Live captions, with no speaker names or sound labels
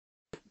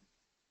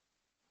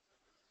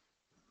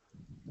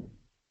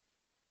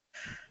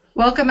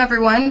Welcome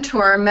everyone to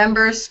our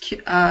members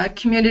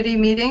community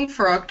meeting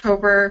for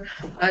October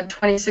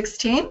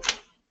 2016.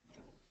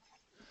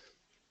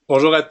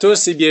 Bonjour à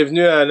tous et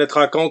bienvenue à notre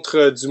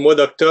rencontre du mois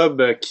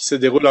d'octobre qui se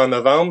déroule en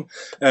novembre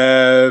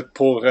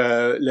pour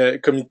le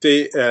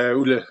comité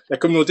ou la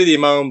communauté des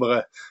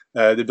membres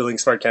de Building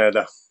Smart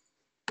Canada.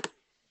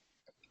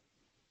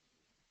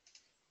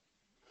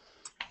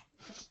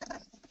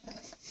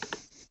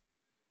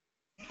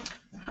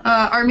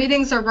 Our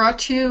meetings are brought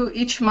to you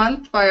each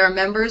month by our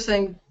members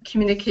and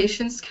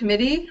communications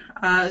committee,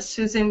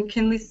 Susan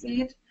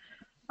Keenliside,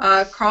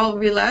 Carl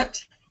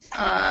Villette,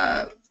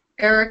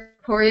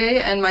 Eric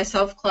Poirier, and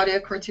myself, Claudia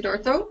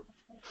Cortidorto.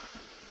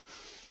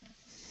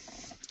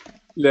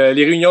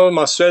 Les réunions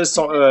mensuelles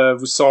sont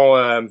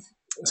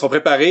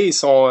préparées et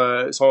sont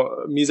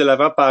mises à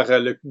l'avant par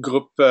le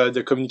groupe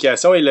de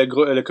communication et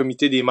le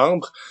comité des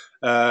membres.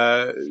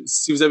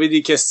 Si vous avez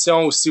des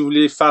questions ou si vous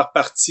voulez faire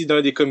partie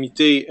d'un des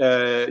comités,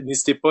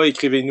 n'hésitez pas,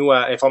 écrivez-nous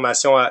à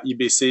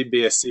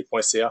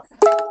information@ibc-bsc.ca.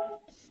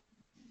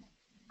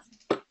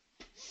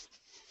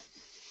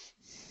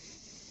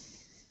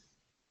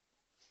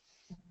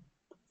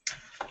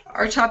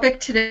 Our topic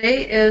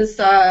today is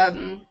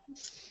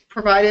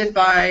provided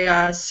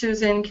by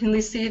Susan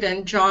Keenliside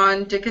and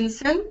John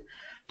Dickinson.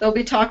 They'll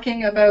be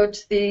talking about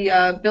the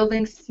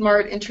Building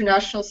Smart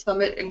International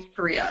Summit in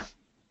Korea.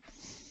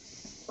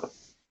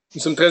 Nous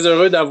sommes très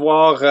heureux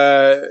d'avoir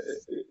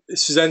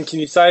Susan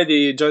Keenliside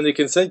et John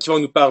Dickinson qui vont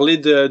nous parler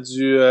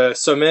du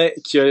sommet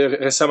qui a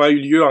récemment eu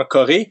lieu en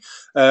Corée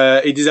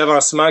et des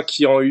avancements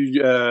qui ont eu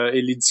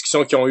et les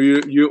discussions qui ont eu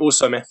lieu au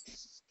sommet.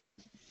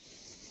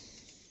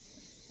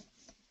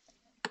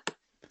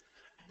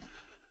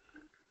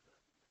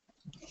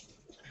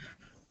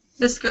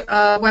 This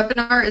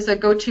webinar is a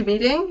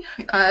GoToMeeting.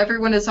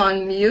 Everyone is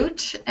on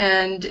mute,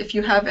 and if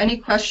you have any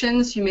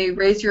questions, you may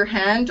raise your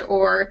hand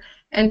or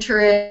enter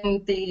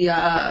in the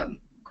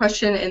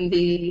question in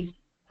the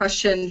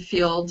question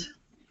field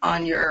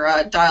on your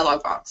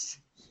dialog box.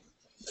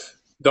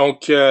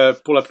 Donc,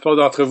 pour la plupart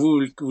d'entre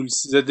vous,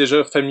 vous êtes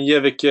déjà familier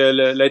avec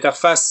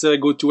l'interface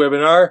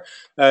GoToWebinar.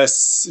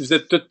 Vous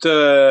êtes toutes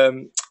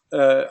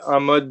en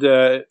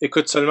mode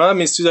écoute seulement,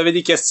 mais si vous avez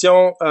des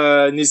questions,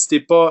 n'hésitez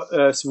pas,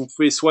 si vous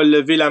pouvez soit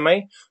lever la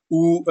main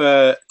ou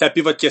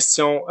taper votre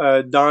question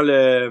dans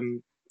la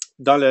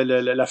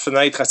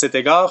fenêtre à cet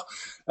égard.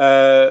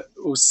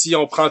 Aussi,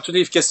 on prend toutes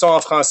les questions en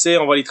français,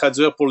 on va les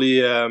traduire pour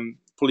les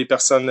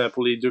personnes,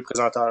 pour les deux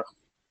présenteurs.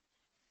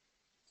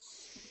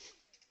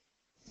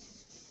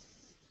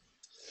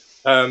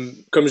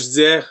 Comme je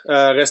disais,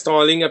 restons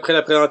en ligne après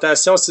la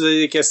présentation. Si vous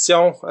avez des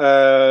questions,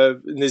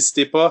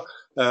 n'hésitez pas.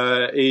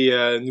 Et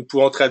nous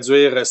pouvons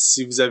traduire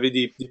si vous avez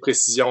des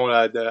précisions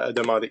à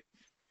demander.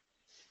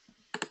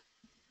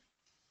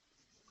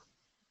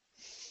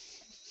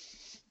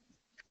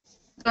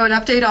 So an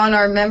update on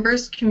our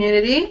members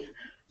community.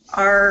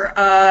 Our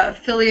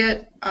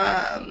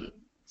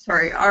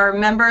our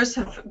members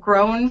have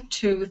grown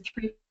to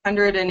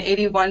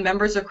 381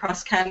 members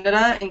across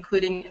Canada,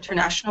 including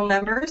international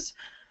members.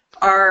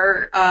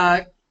 Our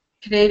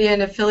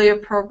Canadian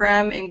affiliate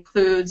program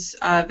includes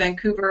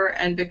Vancouver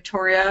and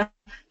Victoria,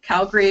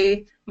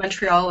 Calgary,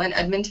 Montreal, and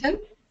Edmonton.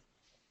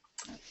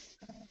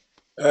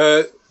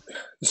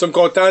 Nous sommes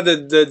contents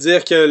de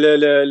dire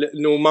que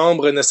nos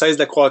membres ne cessent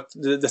de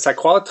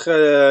s'accroître.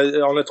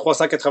 On a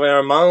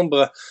 381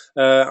 membres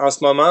en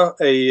ce moment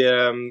et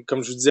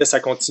comme je vous disais, ça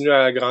continue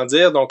à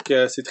grandir. Donc,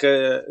 c'est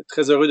très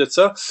très heureux de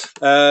ça.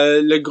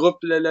 Le groupe,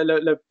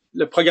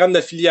 le programme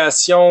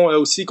d'affiliation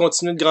aussi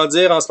continue de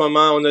grandir. En ce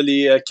moment, on a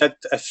les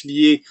 4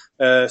 affiliés,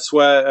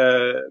 soit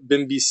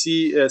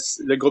bSC,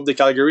 le groupe de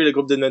Calgary, le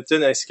groupe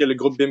d'Edmonton, ainsi que le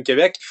groupe BIM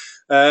Québec.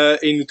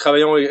 Et nous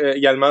travaillons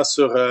également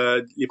sur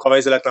les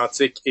provinces de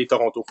l'Atlantique et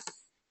Toronto.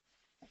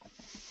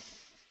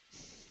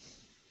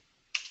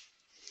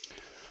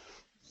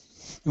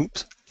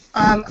 Oops.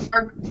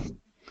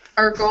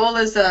 Our goal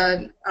is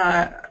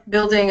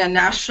building a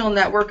national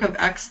network of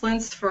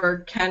excellence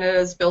for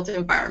Canada's built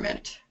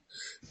environment.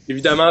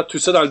 Évidemment, tout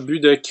ça dans le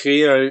but de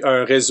créer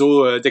un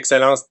réseau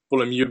d'excellence pour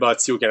le milieu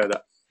bâti au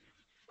Canada.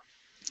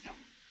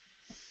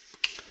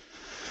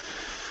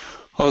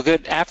 Well,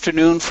 good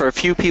afternoon for a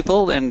few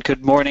people and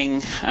good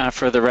morning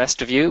for the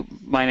rest of you.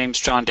 My name's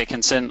John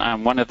Dickinson.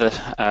 I'm one of the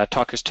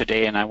talkers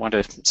today, and I want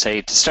to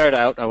say, to start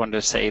out, I want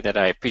to say that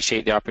I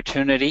appreciate the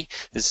opportunity.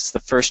 This is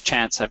the first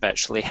chance I've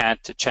actually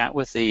had to chat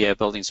with the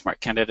Building Smart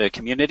Canada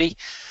community,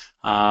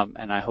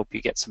 and I hope you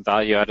get some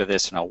value out of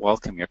this, and I'll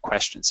welcome your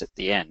questions at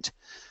the end.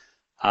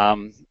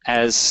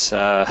 As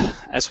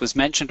was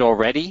mentioned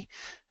already,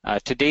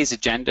 today's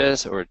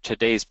agendas or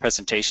today's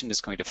presentation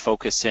is going to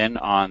focus in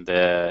on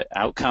the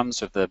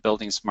outcomes of the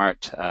Building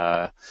Smart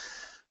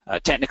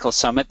Technical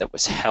Summit that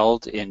was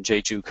held in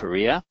Jeju,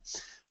 Korea.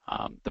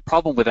 The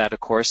problem with that, of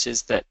course,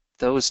 is that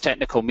those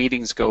technical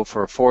meetings go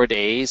for 4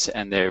 days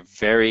and they're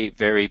very,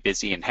 very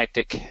busy and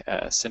hectic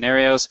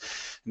scenarios.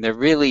 And there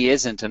really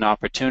isn't an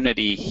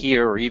opportunity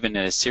here or even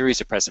in a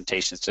series of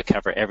presentations to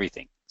cover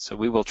everything. So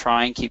we will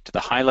try and keep to the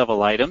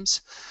high-level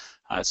items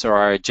So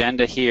our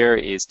agenda here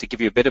is to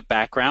give you a bit of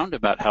background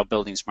about how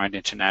Building Smart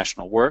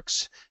International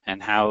works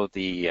and how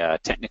the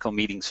technical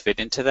meetings fit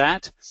into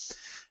that,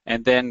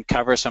 and then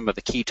cover some of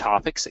the key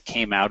topics that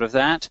came out of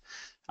that,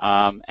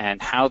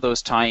 and how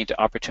those tie into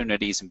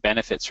opportunities and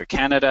benefits for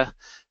Canada,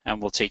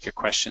 and we'll take your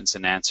questions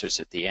and answers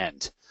at the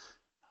end.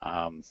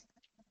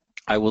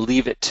 I will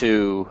leave it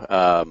to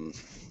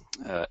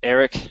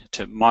Eric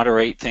to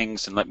moderate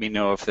things and let me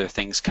know if there are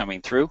things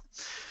coming through.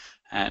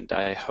 And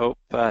I hope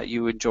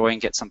you enjoy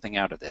and get something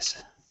out of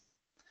this.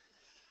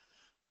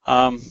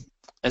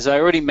 As I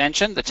already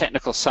mentioned, the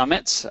technical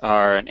summits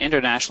are an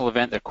international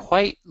event. They're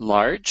quite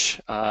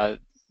large.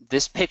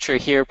 This picture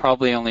here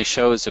probably only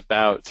shows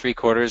about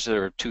 3/4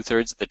 or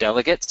 2/3 of the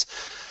delegates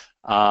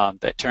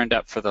that turned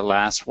up for the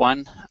last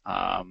one.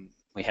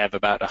 We have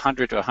about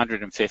 100 to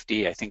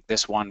 150. I think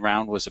this one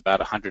round was about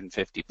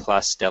 150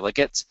 plus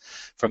delegates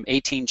from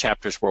 18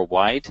 chapters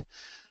worldwide.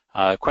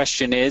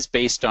 Question is,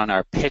 based on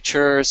our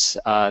pictures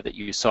that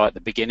you saw at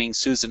the beginning,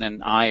 Susan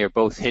and I are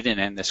both hidden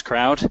in this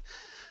crowd.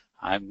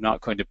 I'm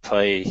not going to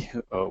play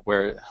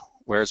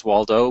Where's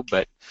Waldo,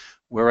 but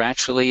we're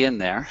actually in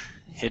there,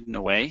 hidden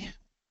away.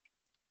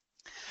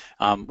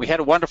 We had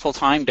a wonderful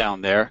time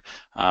down there,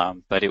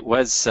 but it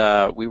was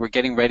we were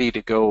getting ready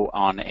to go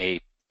on a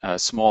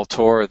small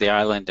tour of the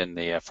island, and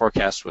the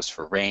forecast was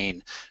for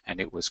rain, and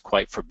it was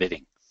quite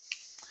forbidding.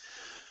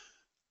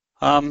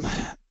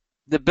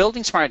 The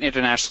Building Smart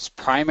International's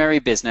primary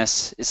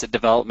business is the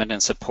development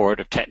and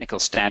support of technical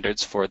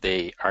standards for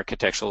the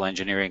architectural,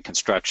 engineering,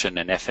 construction,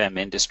 and FM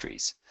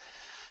industries.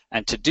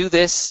 And to do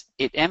this,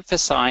 it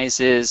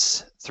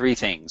emphasizes three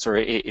things, or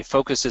it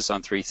focuses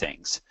on three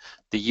things.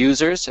 The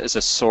users as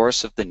a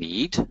source of the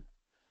need,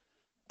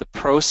 the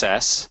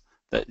process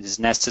that is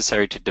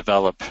necessary to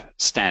develop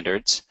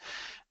standards,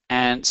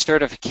 and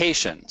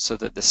certification so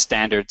that the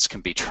standards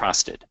can be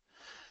trusted.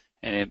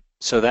 And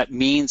so that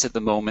means at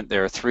the moment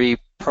there are three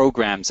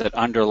programs that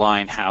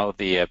underline how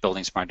the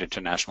Building Smart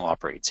International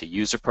operates: a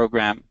user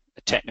program,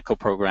 a technical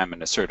program,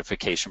 and a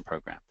certification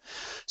program.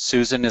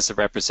 Susan is the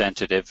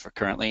representative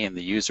currently in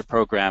the user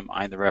program.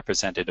 I'm the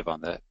representative on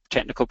the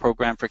technical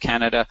program for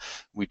Canada.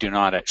 We do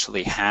not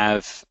actually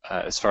have,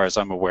 as far as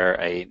I'm aware,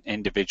 an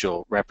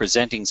individual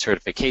representing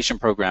certification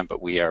program,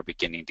 but we are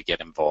beginning to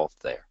get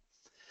involved there.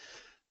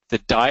 The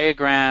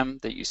diagram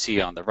that you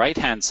see on the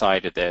right-hand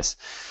side of this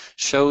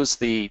shows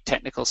the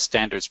technical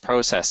standards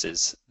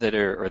processes that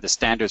are, or the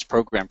standards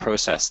program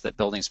process that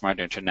Building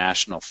Smart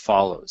International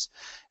follows.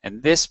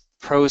 And this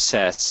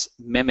process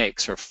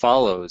mimics or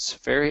follows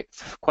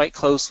quite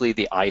closely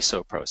the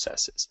ISO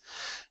processes.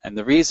 And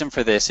the reason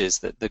for this is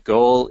that the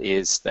goal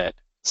is that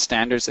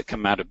standards that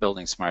come out of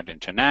Building Smart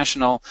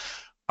International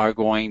are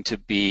going to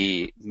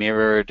be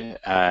mirrored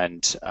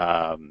and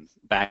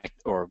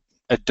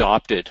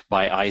adopted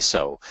by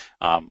ISO,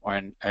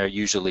 and are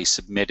usually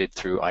submitted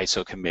through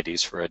ISO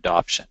committees for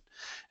adoption.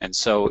 And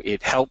so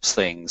it helps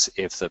things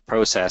if the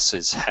process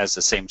has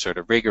the same sort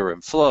of rigor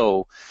and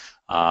flow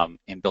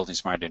in Building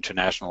Smart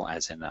International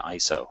as in the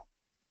ISO.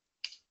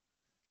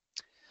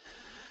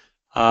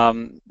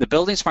 The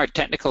Building Smart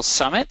Technical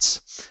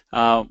Summits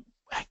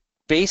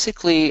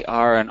basically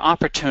are an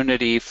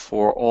opportunity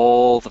for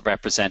all the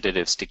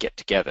representatives to get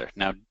together.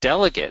 Now,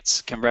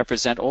 delegates can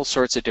represent all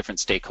sorts of different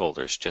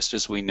stakeholders, just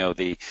as we know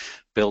the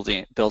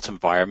built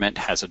environment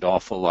has an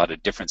awful lot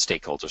of different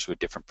stakeholders with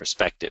different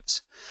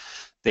perspectives.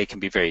 They can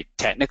be very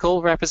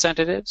technical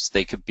representatives.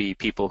 They could be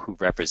people who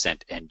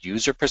represent end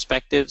user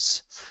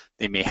perspectives.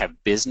 They may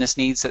have business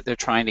needs that they're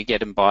trying to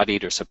get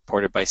embodied or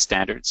supported by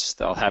standards.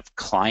 They'll have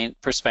client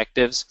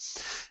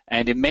perspectives.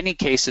 And in many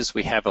cases,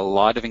 we have a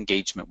lot of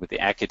engagement with the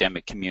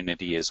academic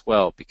community as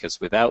well,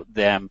 because without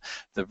them,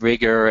 the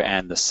rigor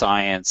and the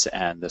science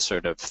and the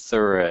sort of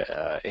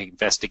thorough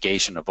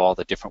investigation of all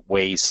the different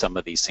ways some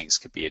of these things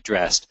could be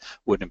addressed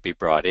wouldn't be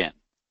brought in.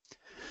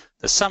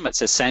 The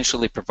summits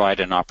essentially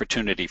provide an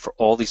opportunity for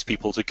all these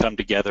people to come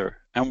together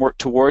and work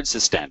towards the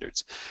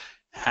standards,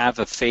 have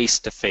a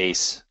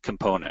face-to-face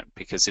component,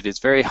 because it is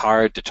very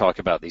hard to talk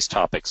about these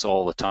topics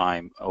all the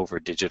time over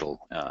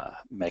digital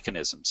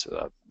mechanisms,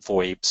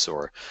 VoIPs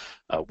or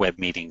web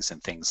meetings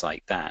and things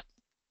like that.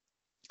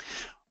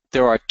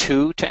 There are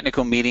 2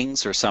 technical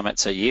meetings or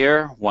summits a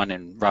year,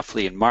 one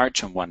roughly in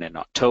March and one in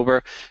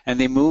October, and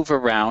they move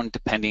around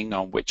depending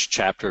on which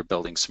chapter of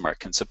Building Smart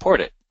can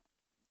support it.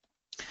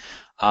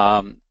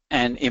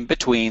 And in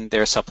between,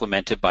 they're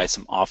supplemented by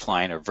some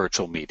offline or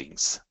virtual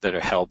meetings that are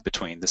held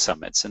between the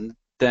summits. And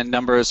the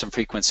numbers and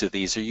frequency of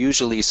these are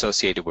usually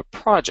associated with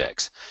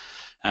projects,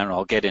 and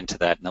I'll get into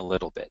that in a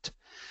little bit.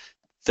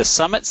 The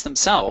summits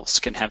themselves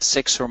can have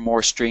 6 or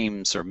more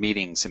streams or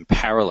meetings in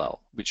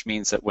parallel, which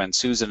means that when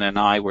Susan and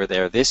I were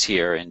there this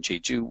year in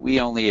Jeju, we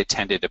only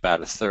attended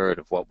about 1/3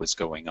 of what was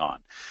going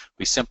on.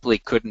 We simply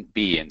couldn't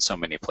be in so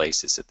many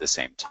places at the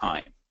same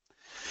time.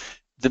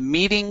 The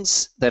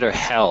meetings that are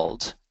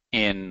held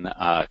in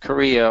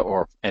Korea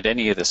or at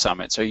any of the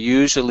summits are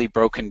usually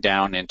broken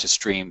down into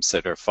streams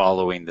that are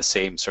following the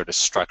same sort of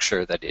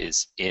structure that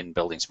is in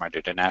Building Smart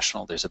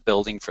International. There's a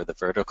building for the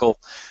vertical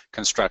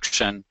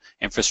construction,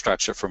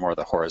 infrastructure for more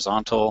the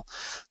horizontal.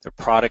 There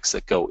are products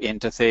that go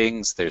into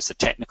things. There's the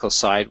technical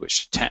side,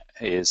 which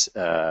is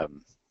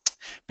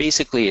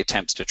basically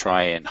attempts to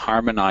try and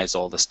harmonize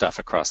all the stuff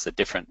across the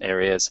different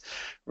areas.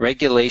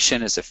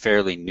 Regulation is a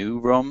fairly new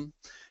room,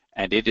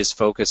 and it is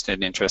focused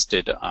and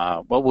interested,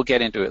 well, we'll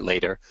get into it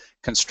later.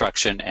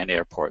 Construction and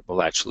airport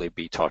will actually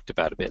be talked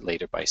about a bit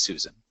later by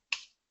Susan.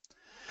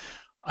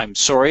 I'm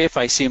sorry if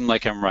I seem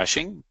like I'm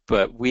rushing,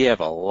 but we have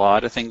a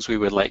lot of things we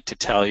would like to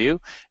tell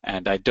you,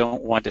 and I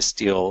don't want to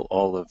steal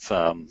all of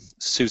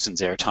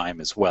Susan's airtime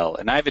as well.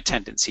 And I have a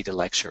tendency to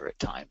lecture at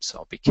times, so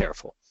I'll be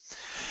careful.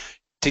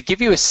 To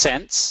give you a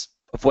sense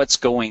of what's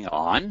going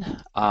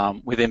on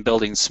within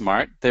Building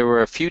Smart, there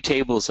were a few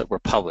tables that were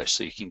published,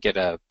 so you can get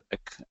a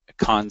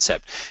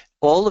concept.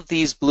 All of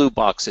these blue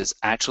boxes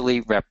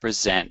actually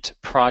represent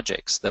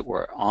projects that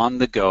were on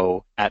the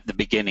go at the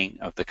beginning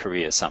of the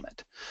Korea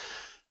Summit.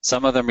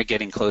 Some of them are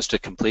getting close to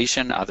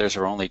completion, others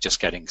are only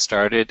just getting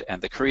started,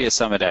 and the Korea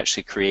Summit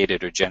actually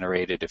created or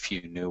generated a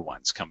few new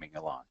ones coming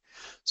along.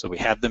 So we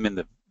have them in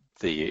the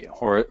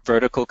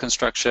vertical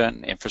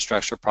construction,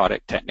 infrastructure,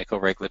 product,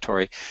 technical,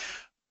 regulatory.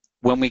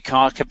 When we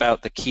talk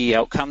about the key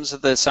outcomes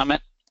of the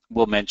summit,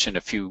 we'll mention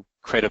a few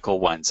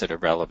critical ones that are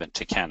relevant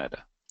to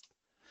Canada.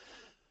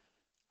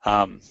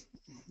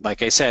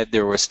 Like I said,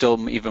 there were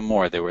still even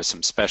more. There were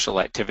some special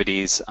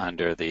activities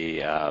under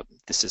the,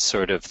 this is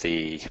sort of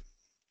the,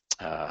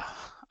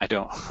 I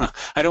don't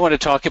want to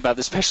talk about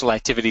the special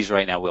activities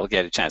right now. We'll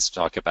get a chance to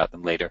talk about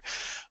them later.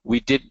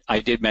 I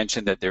did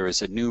mention that there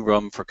is a new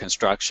room for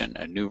construction,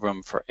 a new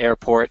room for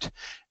airport,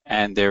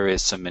 and there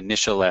is some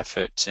initial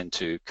efforts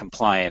into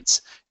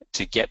compliance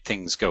to get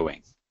things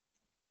going.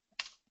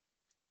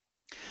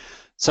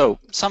 So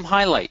some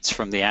highlights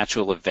from the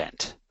actual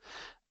event.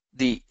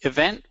 The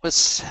event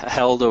was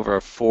held over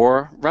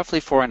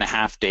roughly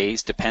 4.5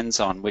 days, depends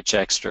on which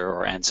extra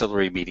or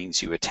ancillary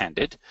meetings you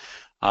attended,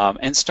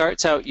 and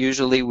starts out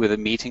usually with a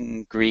meet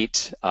and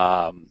greet.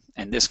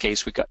 In this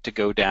case, we got to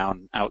go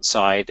down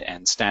outside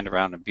and stand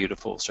around a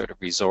beautiful sort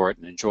of resort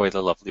and enjoy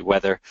the lovely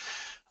weather.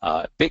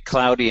 A bit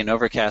cloudy and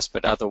overcast,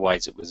 but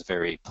otherwise it was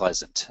very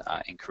pleasant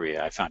in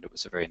Korea. I found it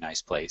was a very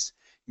nice place.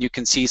 You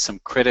can see some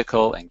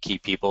critical and key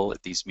people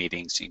at these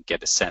meetings. You can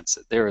get a sense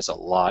that there is a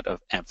lot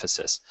of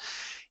emphasis.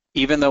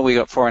 Even though we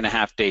got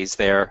 4.5 days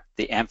there,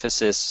 the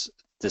emphasis,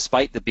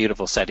 despite the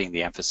beautiful setting,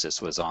 the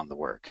emphasis was on the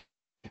work.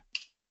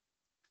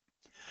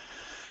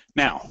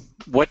 Now,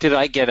 what did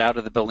I get out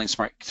of the Building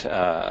Smart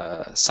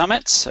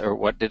summits, or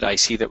what did I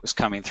see that was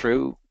coming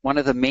through? One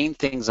of the main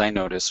things I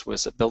noticed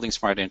was that Building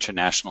Smart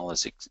International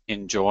is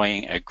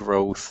enjoying a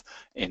growth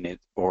in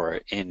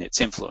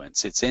its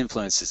influence. Its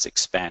influence is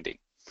expanding.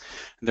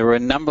 And there were a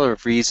number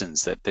of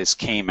reasons that this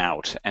came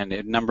out, and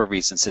a number of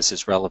reasons this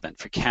is relevant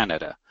for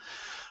Canada.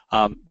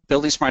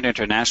 Building Smart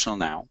International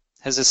now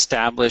has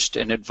established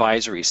an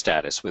advisory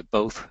status with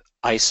both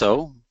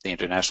ISO, the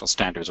International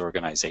Standards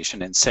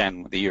Organization, and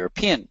CEN, the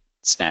European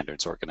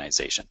Standards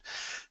Organization.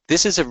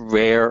 This is a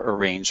rare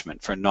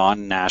arrangement for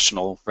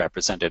non-national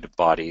representative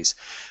bodies,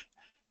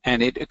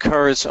 and it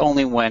occurs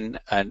only when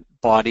a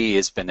body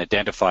has been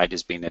identified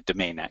as being a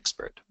domain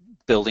expert.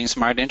 Building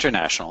Smart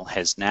International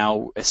has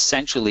now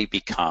essentially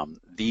become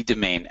the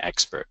domain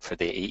expert for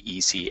the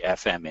AEC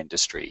FM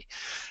industry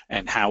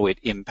and how it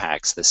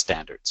impacts the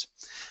standards.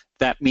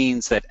 That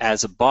means that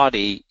as a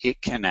body,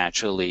 it can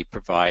actually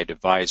provide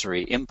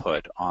advisory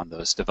input on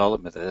those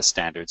development of the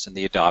standards and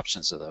the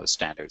adoptions of those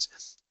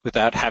standards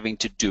without having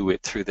to do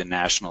it through the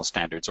national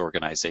standards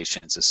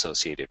organizations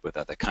associated with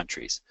other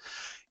countries.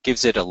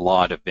 Gives it a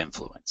lot of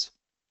influence.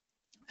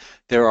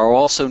 There are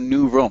also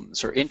new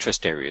rooms or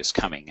interest areas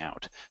coming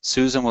out.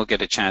 Susan will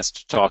get a chance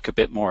to talk a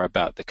bit more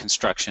about the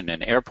construction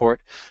and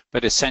airport,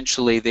 but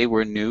essentially they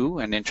were new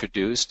and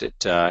introduced in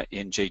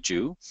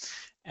Jeju,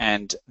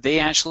 and they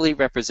actually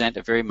represent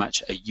very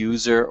much a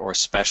user or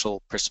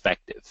special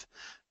perspective.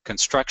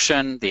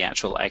 Construction, the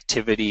actual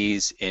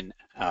activities in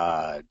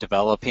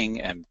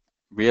developing and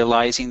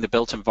realizing the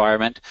built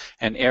environment,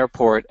 and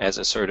airport as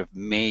a sort of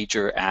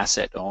major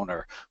asset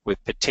owner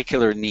with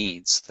particular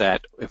needs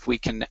that if we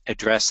can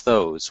address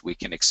those, we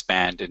can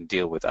expand and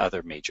deal with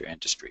other major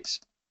industries.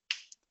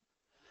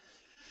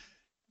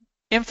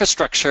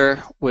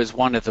 Infrastructure was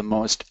one of the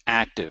most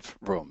active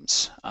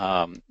rooms.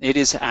 It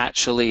is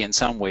actually in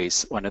some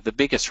ways one of the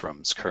biggest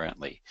rooms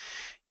currently.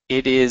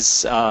 It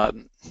is,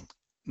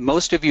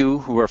 most of you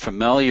who are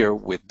familiar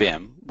with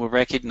BIM will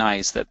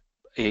recognize that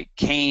it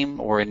came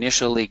or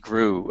initially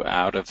grew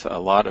out of a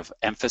lot of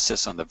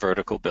emphasis on the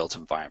vertical built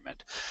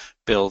environment,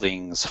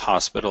 buildings,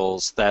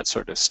 hospitals, that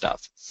sort of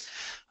stuff.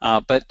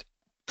 But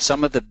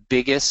some of the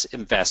biggest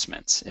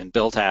investments in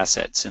built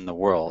assets in the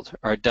world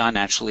are done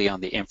actually on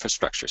the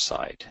infrastructure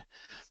side.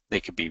 They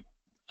could be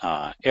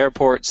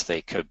airports,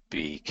 they could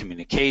be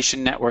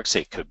communication networks,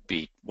 they could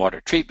be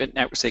water treatment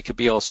networks, they could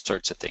be all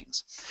sorts of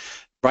things.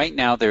 right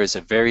now there is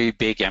a very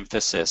big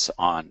emphasis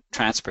on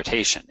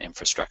transportation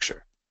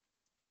infrastructure.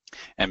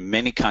 And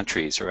many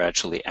countries are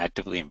actually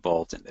actively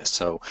involved in this.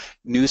 So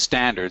new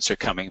standards are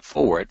coming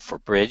forward for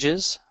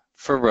bridges,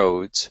 for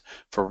roads,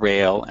 for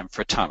rail, and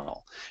for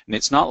tunnel. And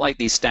it's not like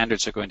these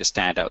standards are going to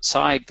stand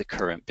outside the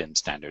current BIM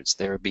standards.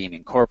 They're being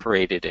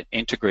incorporated and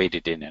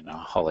integrated in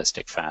a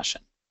holistic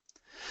fashion.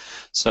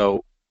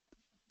 So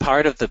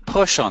part of the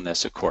push on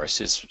this, of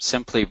course, is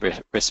simply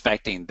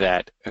respecting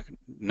that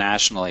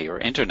nationally or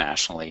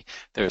internationally,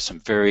 there are some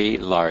very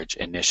large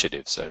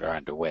initiatives that are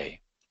underway.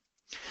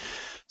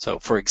 So,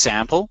 for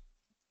example,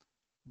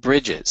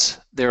 bridges.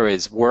 There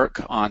is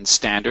work on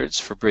standards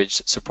for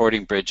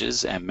supporting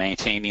bridges and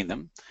maintaining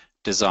them,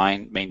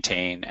 design,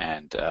 maintain,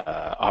 and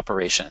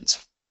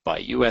operations by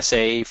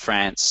USA,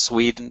 France,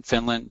 Sweden,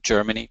 Finland,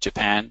 Germany,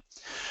 Japan.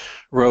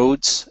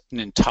 Roads, an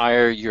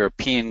entire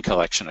European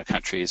collection of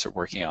countries are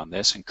working on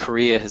this, and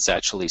Korea has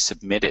actually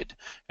submitted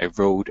a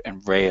road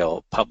and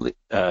rail public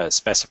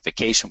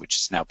specification, which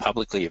is now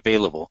publicly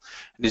available,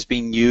 and is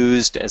being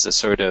used as a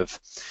sort of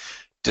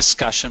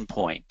discussion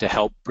point to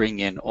help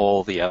bring in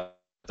all the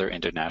other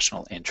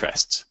international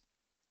interests.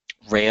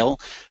 Rail,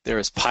 there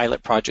is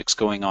pilot projects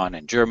going on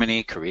in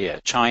Germany,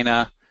 Korea,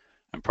 China,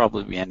 and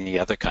probably many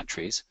other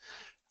countries.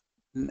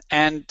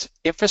 And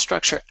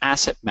infrastructure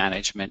asset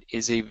management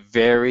is a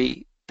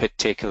very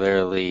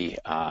particularly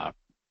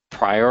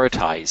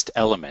prioritized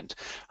element.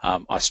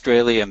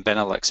 Australia and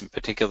Benelux in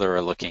particular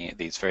are looking at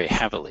these very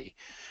heavily.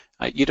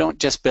 You don't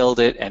just build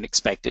it and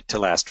expect it to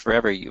last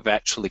forever. You've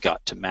actually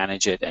got to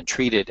manage it and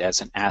treat it as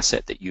an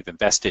asset that you've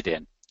invested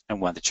in and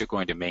one that you're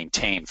going to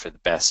maintain for the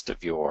best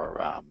of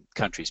your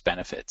country's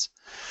benefits.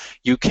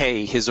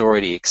 UK has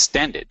already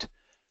extended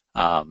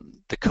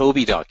the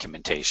COBE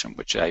documentation,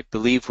 which I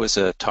believe was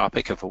a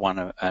topic of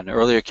an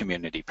earlier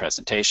community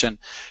presentation,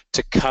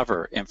 to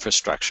cover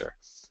infrastructure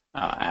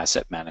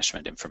asset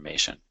management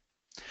information.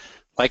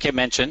 Like I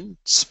mentioned,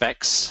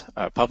 specs,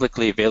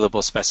 publicly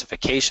available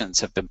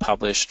specifications have been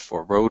published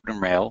for road and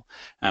rail,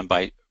 and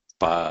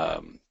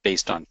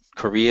based on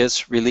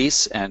Korea's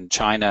release, and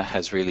China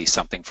has released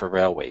something for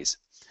railways.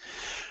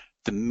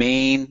 The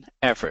main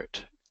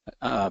effort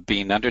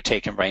being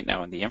undertaken right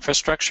now in the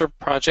infrastructure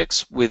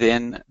projects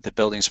within the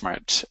Building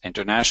Smart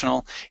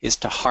International is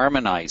to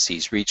harmonize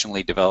these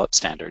regionally developed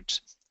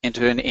standards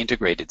into an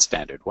integrated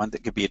standard, one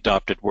that could be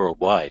adopted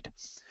worldwide.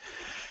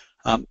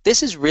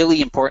 This is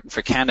really important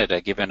for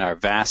Canada given our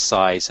vast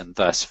size and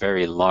thus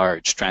very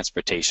large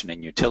transportation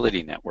and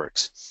utility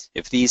networks.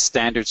 If these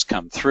standards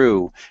come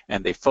through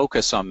and they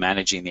focus on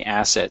managing the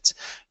assets,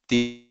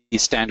 these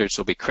standards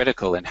will be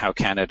critical in how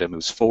Canada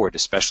moves forward,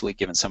 especially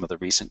given some of the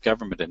recent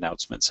government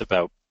announcements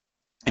about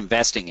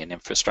investing in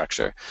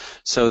infrastructure,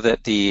 so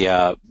that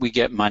we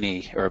get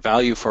money or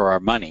value for our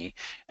money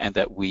and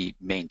that we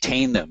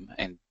maintain them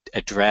and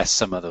address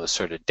some of those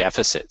sort of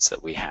deficits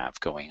that we have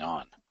going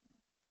on.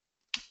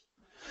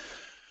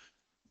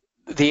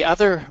 The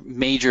other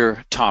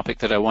major topic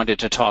that I wanted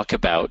to talk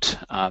about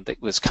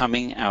that was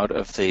coming out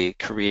of the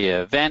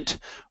Korea event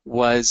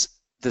was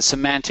the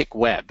semantic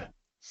web.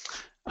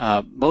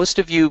 Most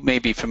of you may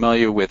be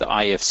familiar with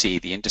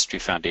IFC, the Industry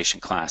Foundation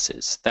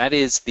classes. That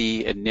is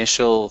the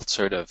initial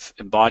sort of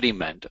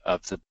embodiment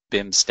of the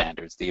BIM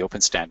standards, the open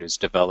standards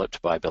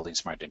developed by Building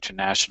Smart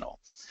International.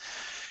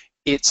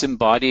 It's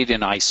embodied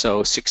in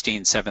ISO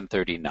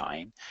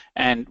 16739,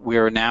 and we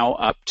are now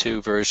up to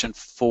version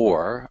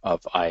 4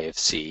 of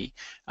IFC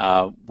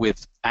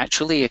with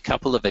actually a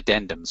couple of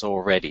addendums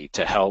already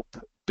to help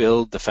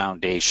build the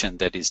foundation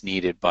that is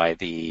needed by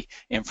the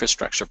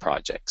infrastructure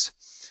projects,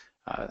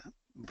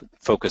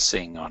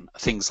 focusing on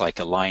things like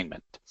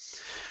alignment.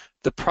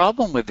 The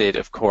problem with it,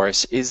 of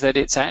course, is that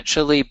it's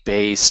actually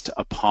based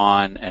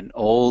upon an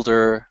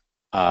older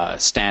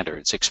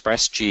standards,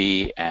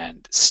 Express-G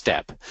and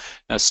STEP.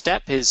 Now,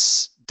 STEP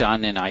is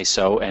done in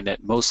ISO and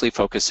it mostly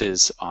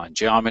focuses on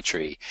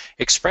geometry.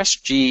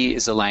 Express-G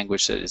is a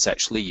language that is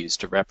actually used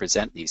to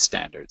represent these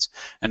standards.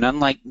 And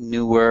unlike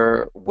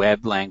newer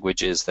web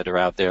languages that are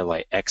out there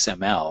like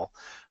XML,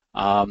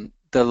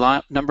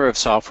 the number of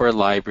software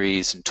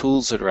libraries and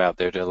tools that are out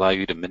there to allow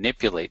you to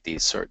manipulate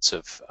these sorts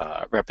of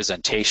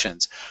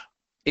representations,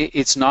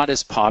 it's not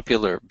as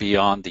popular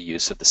beyond the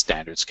use of the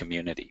standards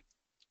community.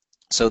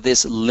 So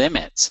this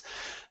limits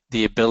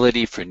the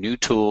ability for new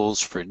tools,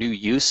 for new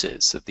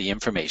uses of the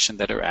information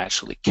that are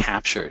actually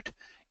captured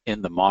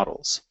in the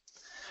models.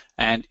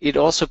 And it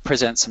also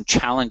presents some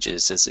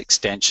challenges as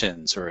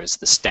extensions or as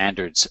the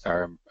standards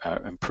are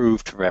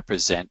improved to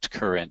represent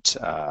current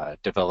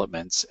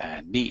developments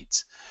and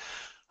needs.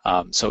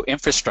 So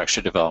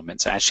infrastructure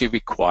developments actually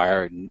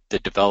require the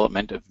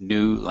development of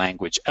new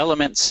language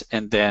elements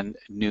and then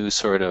new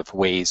sort of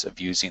ways of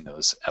using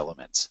those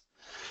elements.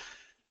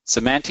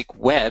 Semantic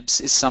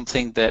webs is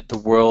something that the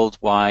World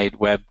Wide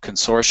Web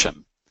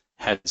Consortium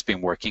has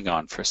been working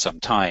on for some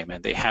time,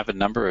 and they have a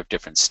number of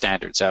different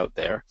standards out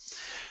there.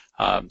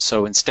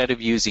 So instead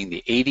of using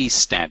the 80s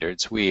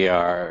standards,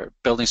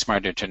 Building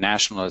Smart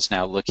International is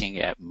now looking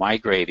at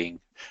migrating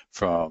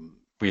from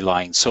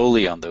relying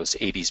solely on those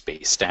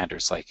 80s-based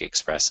standards like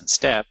Express and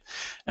STEP,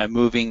 and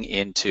moving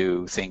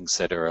into things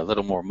that are a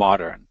little more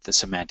modern, the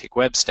semantic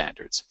web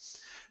standards.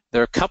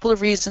 There are a couple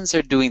of reasons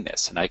they're doing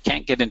this, and I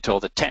can't get into all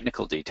the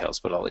technical details,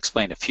 but I'll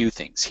explain a few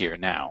things here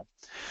now.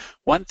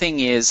 One thing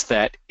is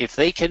that if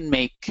they can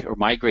make or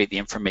migrate the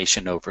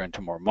information over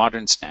into more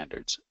modern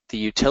standards, the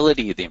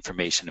utility of the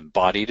information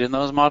embodied in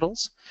those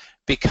models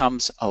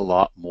becomes a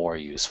lot more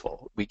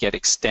useful. We get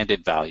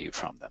extended value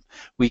from them.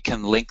 We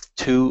can link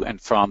to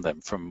and from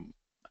them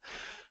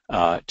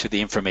to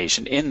the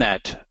information in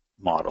that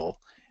model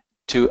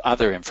to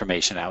other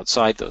information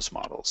outside those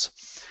models.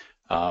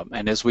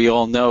 And as we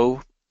all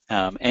know,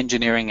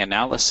 engineering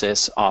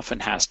analysis often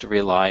has to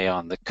rely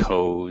on the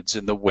codes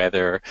and the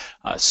weather,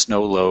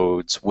 snow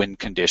loads, wind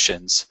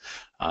conditions,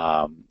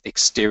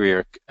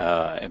 exterior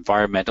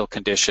environmental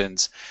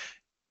conditions.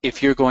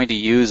 If you're going to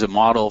use a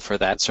model for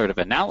that sort of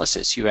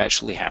analysis, you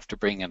actually have to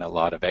bring in a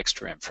lot of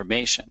extra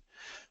information.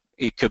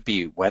 It could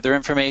be weather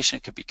information,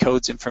 it could be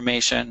codes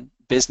information.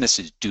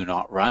 Businesses do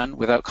not run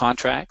without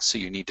contracts, so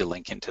you need to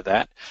link into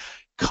that.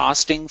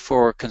 Costing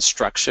for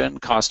construction,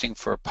 costing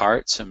for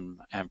parts and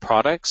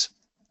products,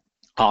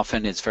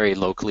 often is very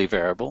locally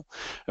variable.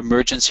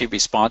 Emergency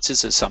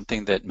responses is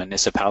something that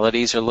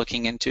municipalities are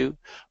looking into.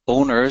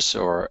 Owners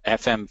or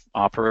FM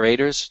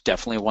operators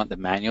definitely want the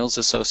manuals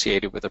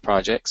associated with the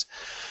projects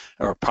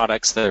or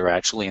products that are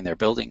actually in their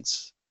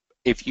buildings.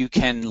 If you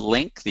can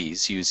link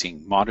these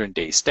using modern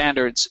day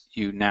standards,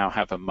 you now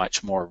have a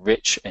much more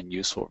rich and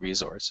useful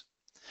resource.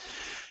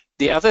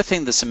 The other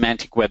thing the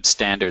semantic web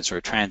standards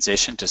or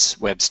transition to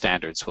web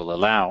standards will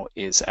allow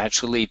is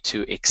actually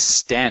to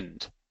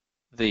extend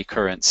the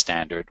current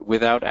standard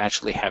without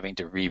actually having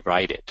to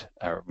rewrite it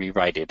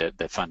at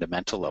the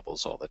fundamental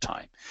levels all the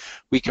time.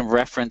 We can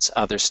reference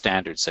other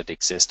standards that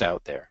exist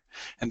out there.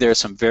 And there are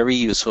some very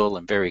useful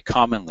and very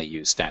commonly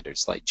used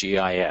standards like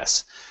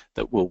GIS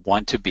that will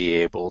want to be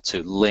able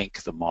to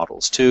link the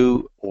models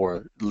to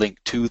or link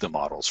to the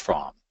models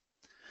from.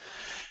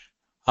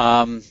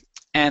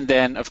 And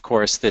then, of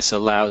course, this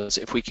allows,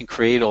 if we can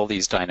create all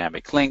these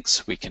dynamic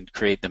links, we can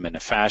create them in a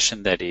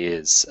fashion that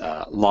is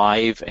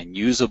live and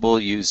usable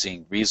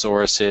using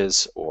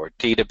resources or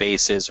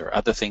databases or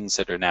other things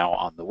that are now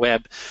on the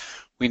web.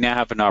 We now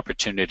have an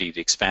opportunity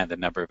to expand the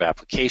number of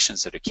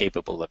applications that are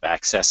capable of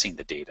accessing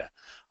the data,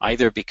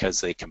 either because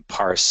they can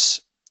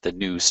parse the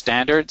new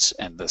standards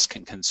and thus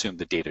can consume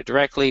the data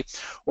directly,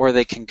 or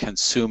they can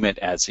consume it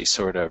as a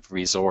sort of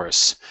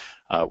resource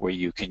where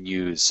you can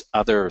use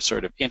other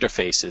sort of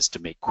interfaces to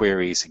make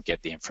queries and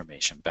get the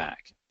information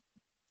back.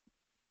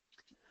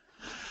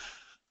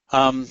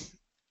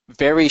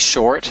 Very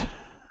short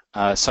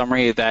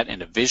summary of that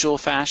in a visual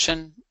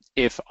fashion.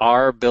 If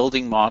our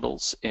building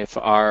models, if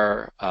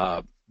our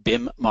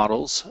BIM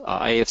models,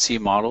 IFC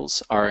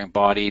models are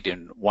embodied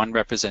in one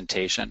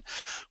representation,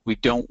 we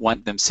don't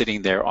want them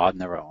sitting there on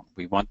their own.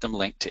 We want them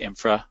linked to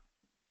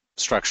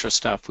infrastructure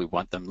stuff. We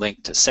want them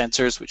linked to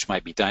sensors, which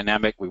might be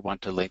dynamic. We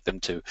want to link them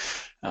to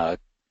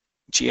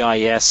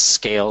GIS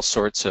scale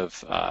sorts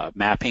of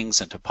mappings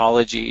and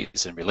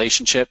topologies and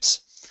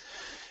relationships.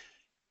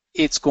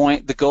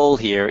 The goal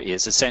here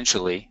is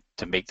essentially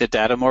to make the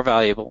data more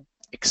valuable,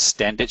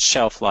 extend its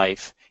shelf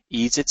life,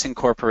 ease its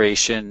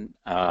incorporation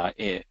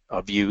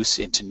of use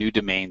into new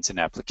domains and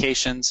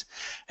applications,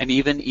 and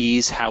even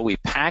ease how we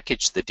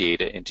package the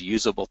data into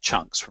usable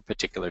chunks for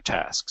particular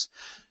tasks.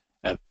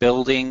 A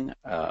building,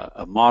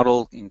 a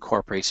model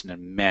incorporates an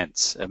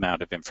immense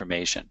amount of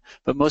information,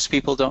 but most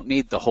people don't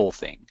need the whole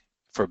thing.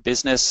 For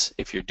business,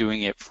 if you're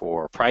doing it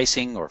for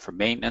pricing or for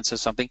maintenance or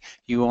something,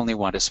 you only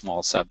want a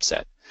small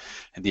subset.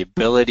 And the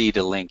ability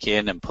to link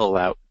in and pull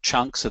out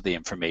chunks of the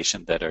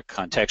information that are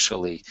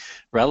contextually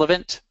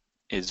relevant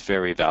is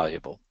very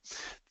valuable.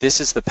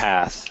 This is the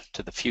path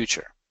to the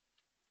future.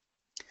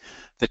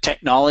 The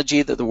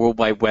technology that the World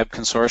Wide Web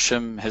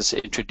Consortium has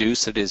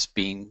introduced that is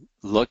being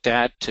looked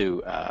at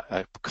to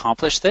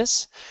accomplish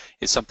this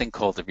is something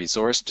called the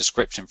Resource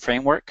Description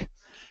Framework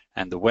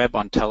and the Web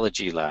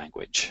Ontology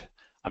Language.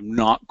 I'm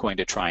not going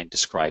to try and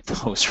describe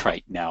those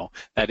right now.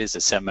 That is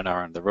a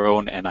seminar on their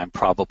own, and I'm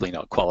probably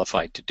not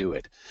qualified to do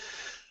it.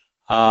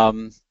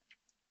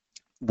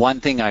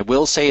 One thing I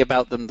will say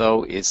about them,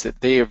 though, is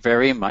that they are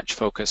very much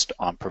focused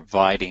on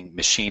providing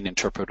machine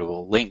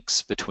interpretable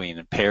links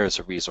between pairs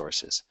of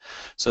resources.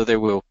 So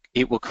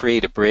it will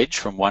create a bridge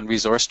from one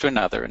resource to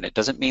another, and it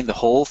doesn't mean the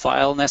whole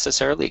file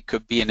necessarily. It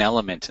could be an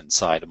element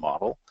inside a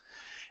model,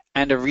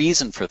 and a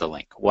reason for the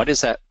link. What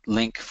is that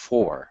link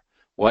for?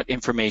 What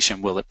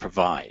information will it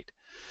provide?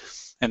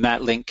 And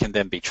that link can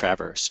then be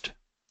traversed.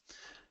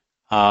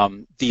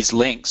 These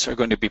links are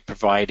going to be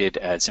provided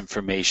as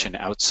information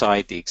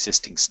outside the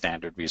existing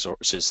standard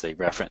resources they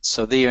reference.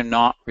 So they are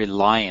not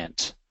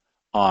reliant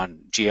on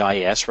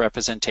GIS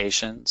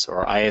representations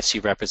or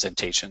IFC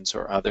representations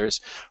or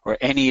others or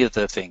any of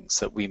the things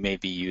that we may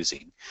be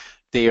using.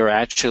 They are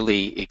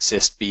actually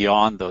exist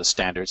beyond those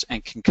standards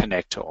and can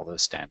connect to all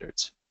those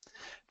standards.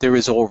 There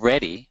is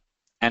already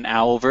an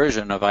OWL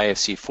version of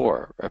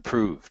IFC4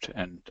 approved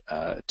and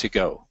to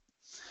go.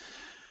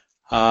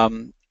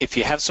 If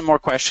you have some more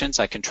questions,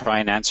 I can try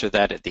and answer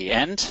that at the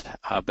end,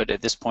 but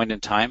at this point in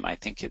time, I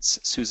think it's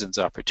Susan's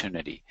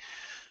opportunity.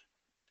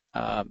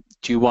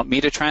 Do you want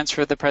me to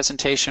transfer the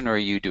presentation, or are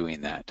you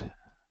doing that?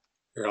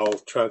 Here, I'll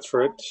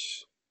transfer it.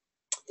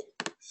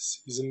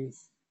 Susan.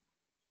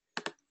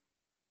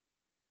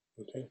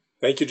 Okay.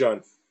 Thank you,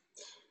 John.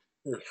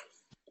 Here.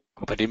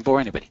 Hope I didn't bore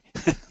anybody.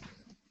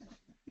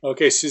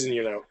 Okay, Susan,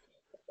 you know.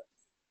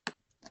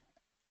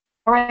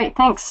 All right,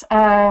 thanks.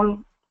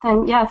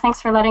 And yeah,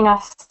 thanks for letting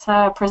us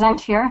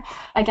present here.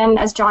 Again,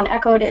 as John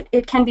echoed,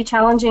 it can be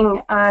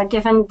challenging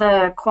given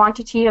the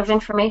quantity of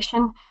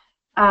information.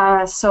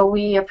 So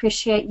we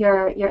appreciate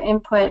your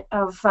input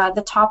of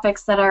the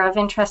topics that are of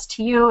interest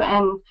to you.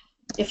 And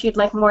if you'd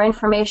like more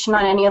information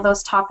on any of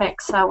those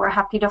topics, we're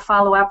happy to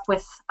follow up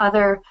with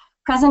other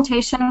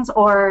presentations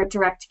or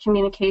direct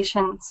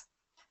communications.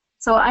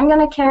 So I'm going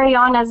to carry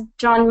on, as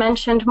John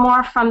mentioned,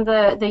 more from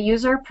the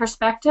user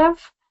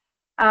perspective.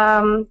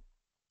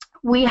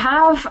 We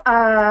have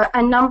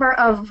a number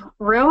of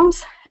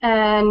rooms,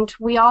 and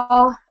we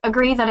all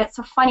agree that it's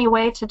a funny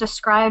way to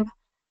describe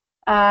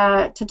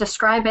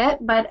it,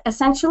 but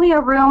essentially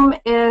a room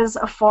is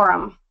a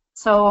forum.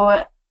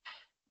 So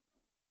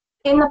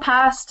in the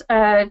past,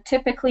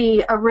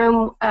 typically a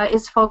room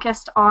is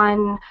focused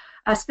on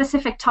a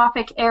specific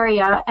topic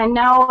area, and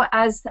now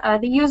as the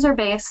user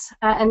base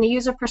and the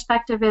user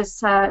perspective is,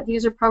 the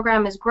user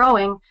program is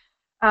growing,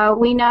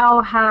 we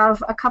now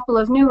have a couple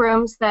of new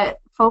rooms that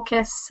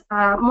focus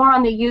more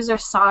on the user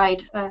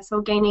side,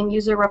 so gaining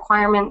user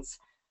requirements,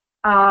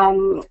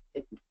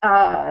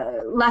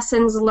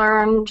 lessons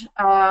learned,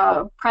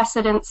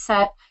 precedents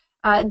set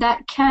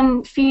that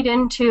can feed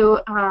into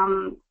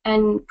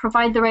and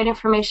provide the right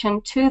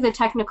information to the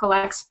technical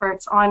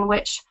experts on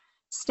which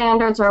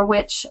standards or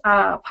which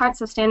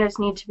parts of standards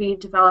need to be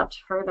developed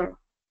further.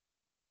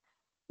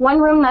 One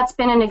room that's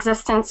been in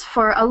existence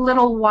for a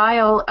little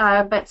while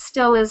but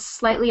still is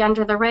slightly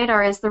under the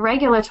radar is the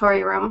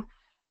regulatory room.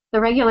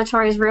 The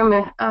regulatory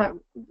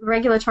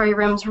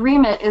room's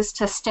remit is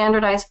to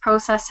standardize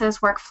processes,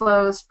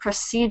 workflows,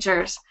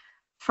 procedures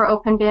for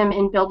OpenBIM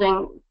in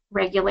building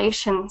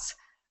regulations.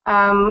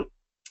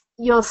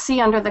 You'll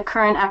see under the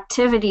current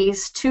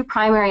activities, two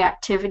primary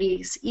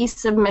activities: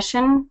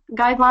 e-submission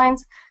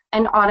guidelines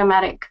and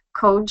automatic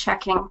code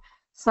checking.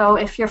 So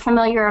if you're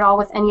familiar at all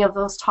with any of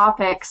those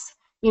topics,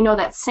 you know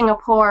that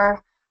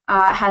Singapore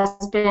has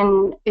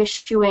been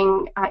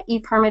issuing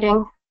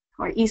e-permitting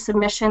or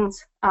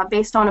e-submissions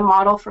based on a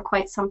model for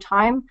quite some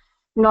time.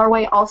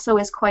 Norway also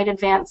is quite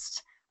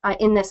advanced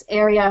in this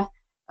area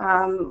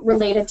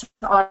related to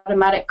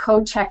automatic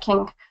code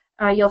checking.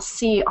 You'll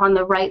see on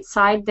the right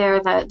side there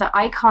the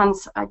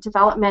icons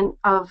development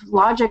of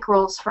logic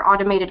rules for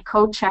automated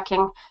code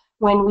checking.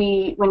 When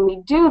we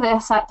do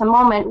this at the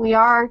moment, we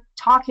are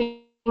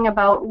talking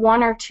about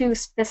one or two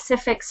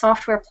specific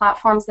software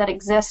platforms that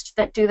exist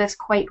that do this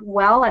quite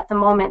well at the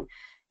moment.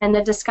 And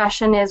the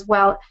discussion is,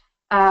 well,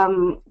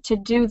 to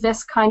do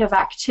this kind of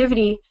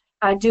activity,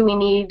 do we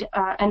need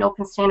an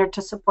open standard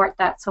to support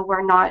that so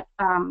we're not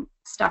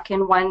stuck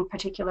in one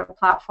particular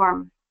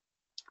platform?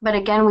 But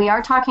again, we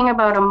are talking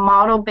about a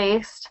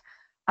model-based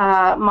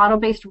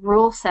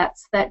rule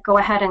sets that go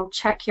ahead and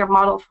check your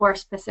model for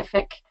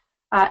specific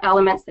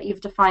elements that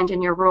you've defined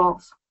in your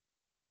rules.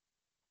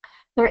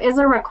 There is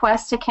a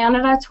request to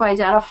Canada to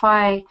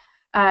identify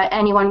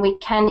anyone we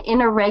can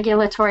in a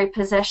regulatory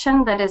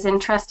position that is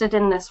interested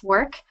in this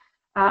work.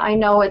 I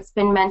know it's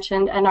been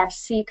mentioned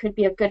NRC could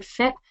be a good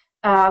fit,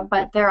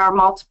 but there are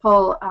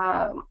multiple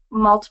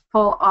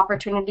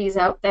opportunities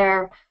out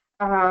there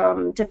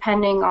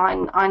depending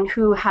on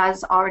who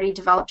has already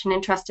developed an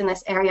interest in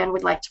this area and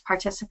would like to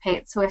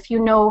participate. So if you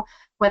know,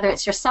 whether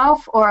it's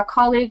yourself or a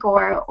colleague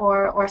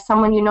or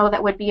someone you know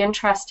that would be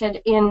interested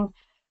in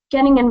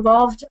getting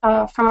involved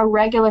from a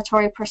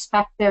regulatory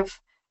perspective,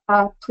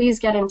 please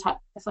get in touch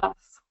with us.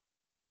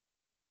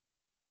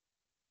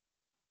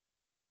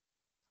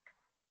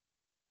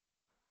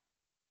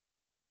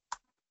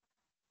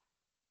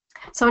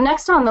 So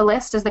next on the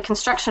list is the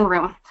construction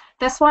room.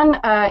 This one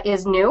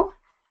is new.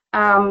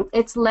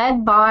 It's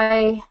led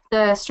by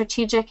the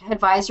Strategic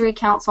Advisory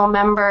Council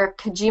member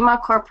Kajima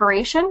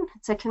Corporation.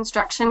 It's a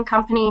construction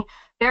company,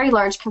 very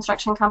large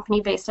construction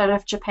company based out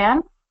of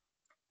Japan.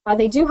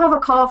 They do have a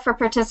call for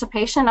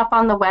participation up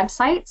on the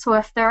website. So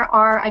if there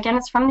are, again,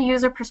 it's from the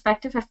user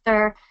perspective, if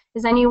there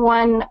is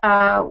anyone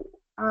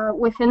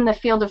within the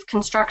field of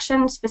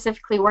construction,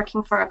 specifically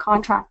working for a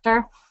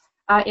contractor,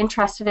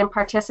 interested in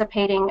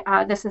participating,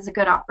 this is a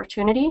good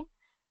opportunity.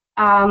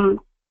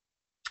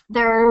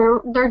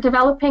 They're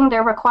developing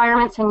their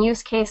requirements and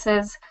use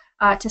cases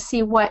to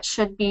see what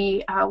should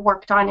be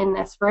worked on in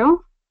this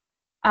room.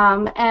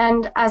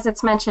 And as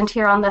it's mentioned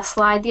here on this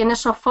slide, the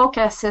initial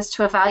focus is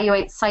to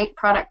evaluate site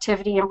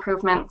productivity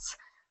improvements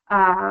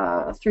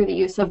through the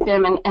use of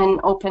BIM and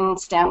open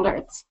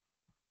standards.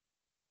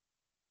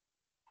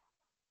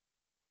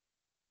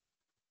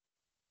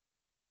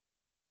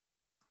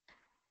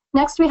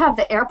 Next, we have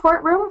the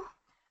airport room.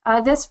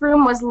 This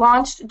room was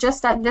launched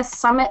just at this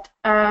summit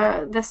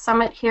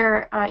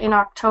here in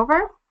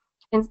October,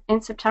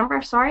 in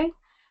September, sorry.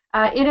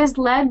 It is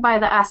led by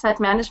the Asset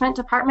Management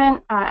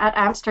Department at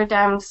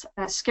Amsterdam's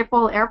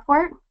Schiphol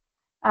Airport.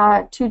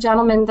 Two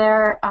gentlemen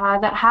there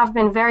that have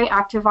been very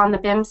active on the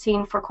BIM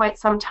scene for quite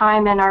some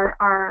time and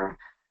are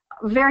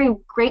very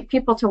great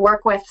people to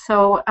work with.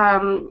 So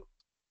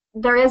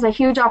there is a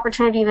huge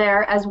opportunity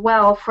there as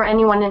well for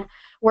anyone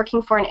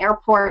working for an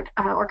airport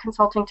or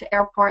consulting to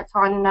airports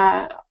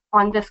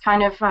on this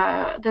kind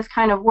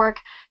of work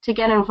to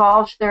get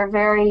involved. They're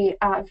very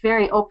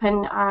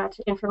open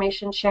to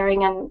information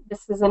sharing, and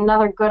this is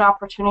another good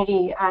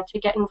opportunity to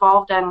get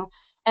involved and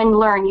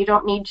learn. You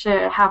don't need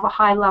to have a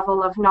high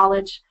level of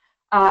knowledge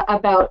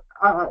about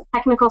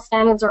technical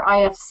standards or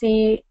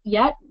IFC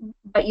yet,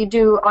 but you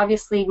do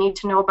obviously need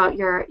to know about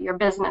your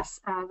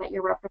business that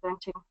you're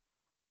representing.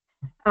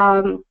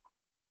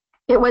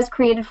 It was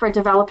created for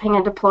developing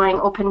and deploying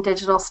open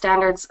digital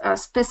standards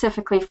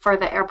specifically for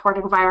the airport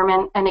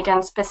environment, and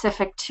again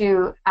specific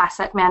to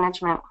asset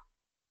management.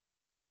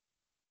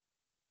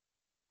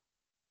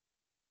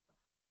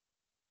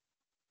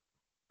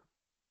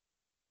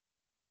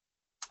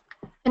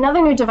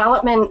 Another new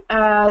development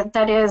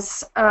that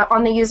is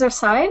on the user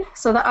side,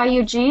 so the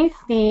IUG,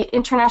 the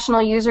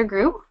International User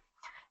Group,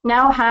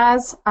 now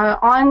has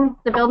on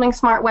the Building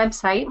Smart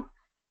website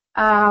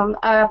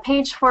a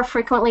page for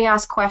frequently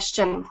asked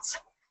questions.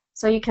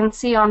 So you can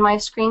see on my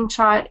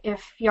screenshot,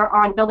 if you're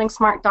on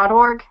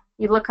buildingsmart.org,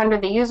 you look under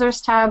the Users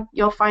tab,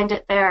 you'll find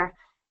it there.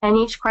 And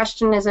each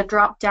question is a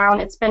drop down.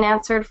 It's been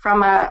answered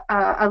from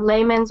a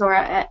layman's or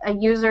a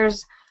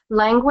user's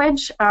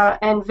language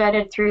and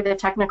vetted through the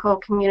technical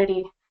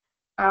community.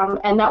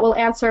 And that will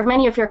answer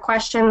many of your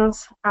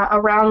questions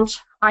around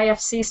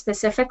IFC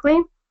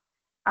specifically.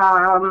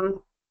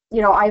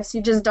 You know,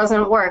 IFC just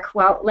doesn't work.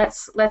 Well,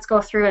 let's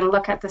go through and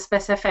look at the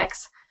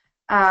specifics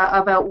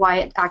about why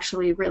it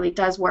actually really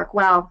does work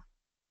well.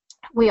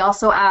 We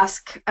also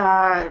ask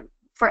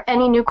for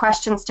any new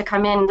questions to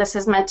come in. This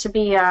is meant to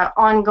be an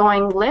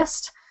ongoing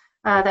list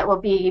that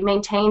will be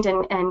maintained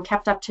and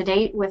kept up to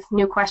date with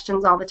new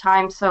questions all the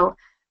time. So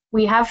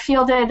we have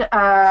fielded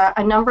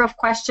a number of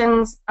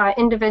questions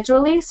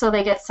individually, so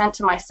they get sent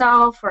to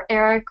myself or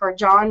Eric or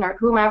John or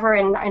whomever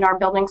in our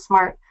Building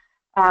Smart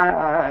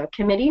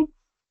committee.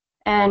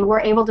 And we're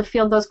able to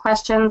field those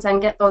questions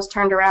and get those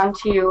turned around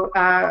to you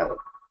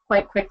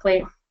quite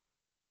quickly.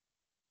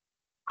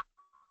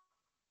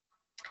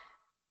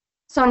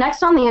 So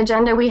next on the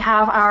agenda we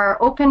have our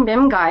Open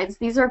BIM guides.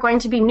 These are going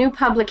to be new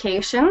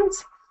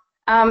publications.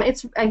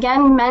 It's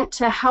again meant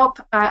to help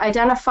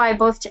identify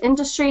both to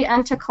industry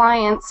and to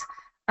clients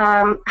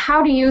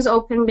how to use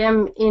Open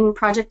BIM in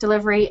project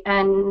delivery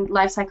and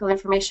lifecycle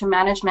information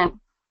management.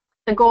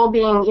 The goal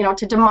being, you know,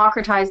 to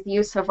democratize the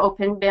use of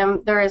Open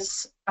BIM. There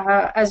is,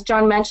 as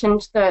John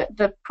mentioned,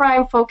 the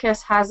prime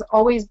focus has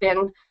always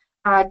been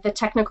the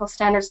technical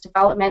standards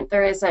development.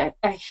 There is a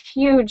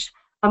huge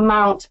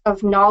amount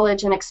of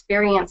knowledge and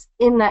experience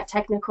in that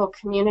technical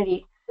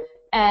community,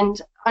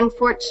 and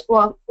unfortunately,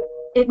 well,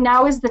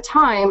 now is the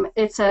time.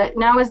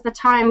 Now is the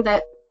time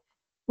that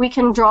we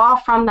can draw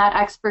from that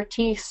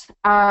expertise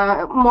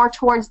more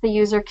towards the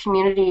user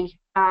community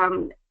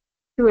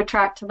to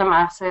attract to the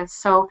masses.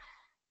 So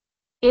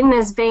in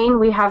this vein,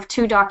 we have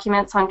two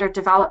documents under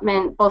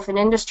development, both an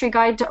industry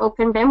guide to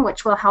Open BIM,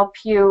 which will help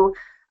you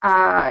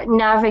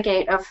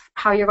navigate of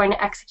how you're going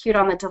to execute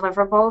on the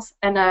deliverables,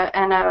 and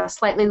a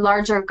slightly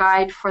larger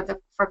guide for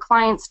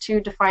clients to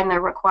define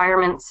their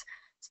requirements,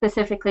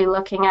 specifically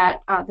looking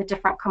at the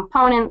different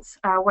components,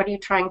 what are you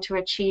trying to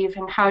achieve,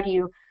 and how do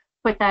you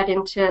put that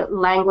into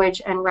language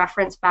and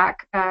reference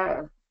back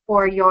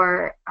for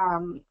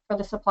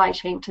the supply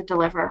chain to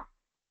deliver.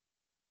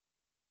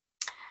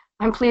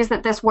 I'm pleased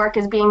that this work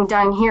is being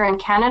done here in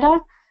Canada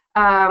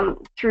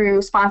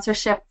through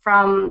sponsorship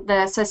from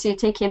the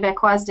Société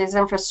Québécoise des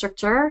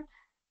Infrastructures,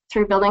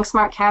 through Building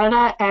Smart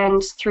Canada,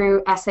 and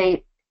through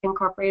S8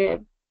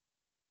 Incorporated.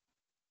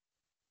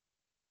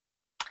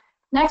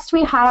 Next,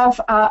 we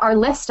have our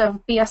list of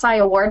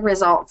BSI award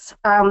results.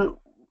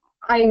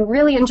 I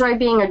really enjoy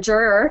being a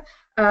juror.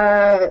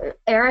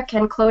 Eric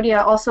and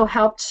Claudia also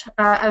helped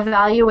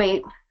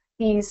evaluate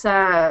these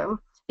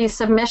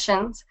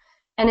submissions,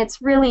 and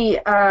it's really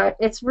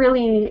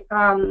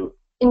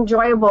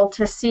enjoyable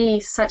to see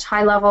such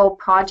high-level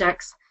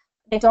projects.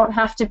 They don't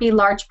have to be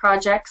large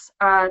projects.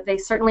 They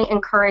certainly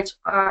encourage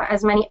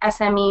as many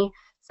SME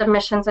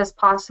submissions as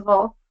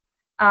possible.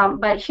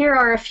 But here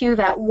are a few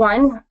that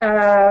won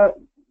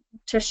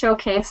to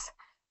showcase.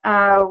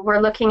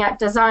 We're looking at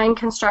design,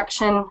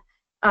 construction,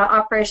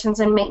 operations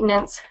and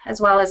maintenance, as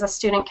well as a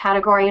student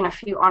category and a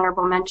few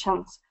honorable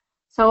mentions.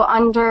 So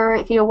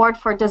under the award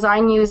for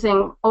design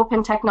using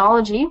open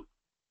technology,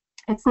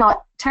 it's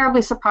not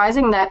terribly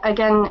surprising that,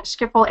 again,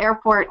 Schiphol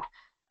Airport,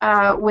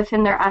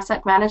 within their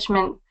asset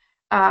management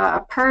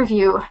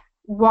purview,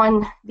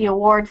 won the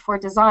award for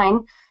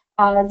design.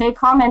 They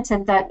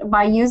commented that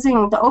by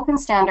using the open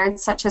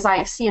standards such as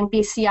IFC and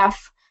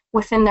BCF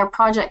within their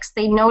projects,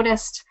 they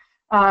noticed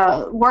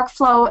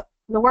workflow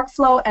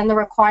workflow and the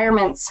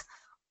requirements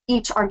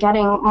each are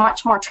getting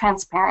much more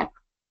transparent,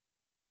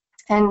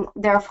 and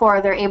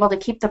therefore they're able to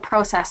keep the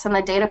process and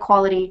the data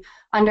quality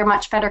under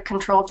much better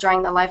control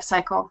during the life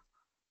cycle.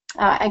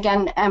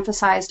 Again,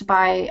 emphasized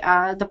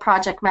by the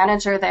project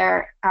manager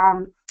there,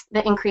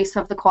 the increase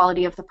of the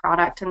quality of the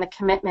product and the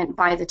commitment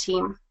by the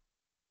team.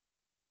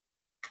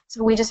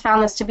 So we just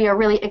found this to be a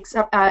really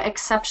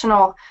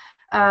exceptional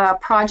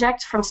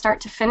project from start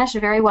to finish,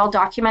 very well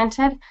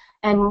documented,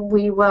 and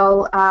we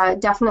will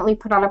definitely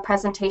put on a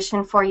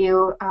presentation for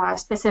you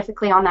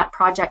specifically on that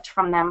project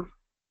from them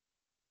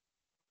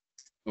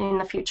in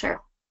the future.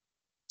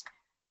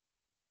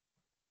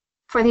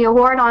 For the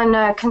award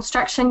on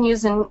construction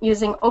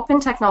using open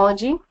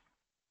technology,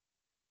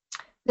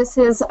 this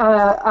is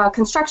a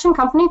construction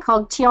company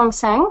called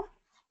Tiong-Sang,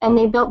 and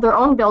they built their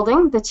own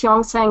building, the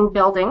Tiong-Sang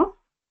building.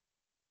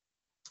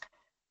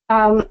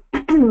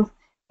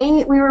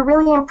 We were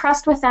really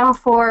impressed with them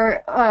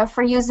for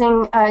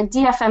using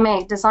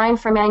DFMA, Design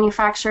for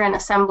Manufacture and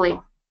Assembly.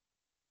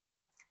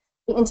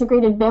 They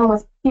integrated BIM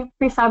with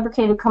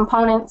prefabricated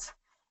components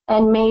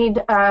and made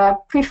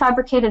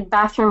prefabricated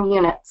bathroom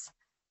units.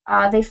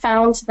 They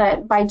found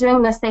that by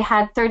doing this, they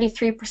had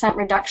 33%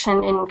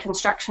 reduction in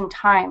construction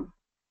time.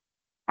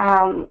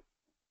 The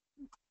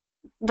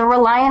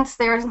reliance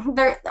there,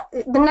 the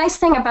nice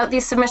thing about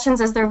these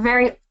submissions is they're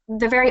very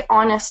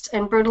honest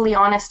and brutally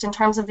honest in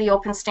terms of the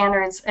open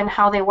standards and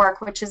how they work,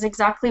 which is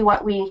exactly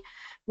what we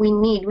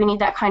need. We need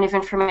that kind of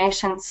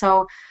information.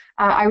 So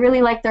I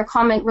really like their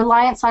comment,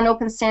 reliance on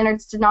open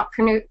standards did not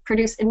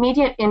produce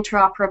immediate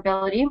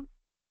interoperability.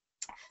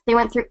 They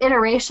went through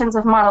iterations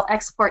of model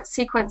export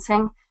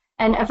sequencing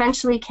and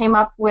eventually came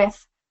up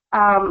with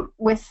a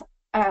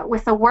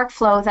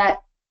workflow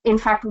that in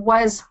fact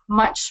was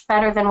much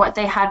better than what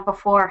they had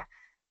before,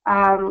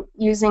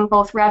 using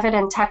both Revit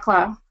and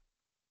Tekla.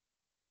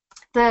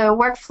 The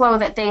workflow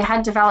that they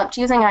had developed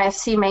using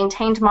IFC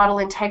maintained model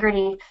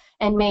integrity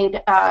and made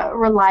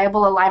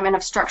reliable alignment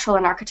of structural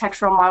and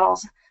architectural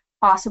models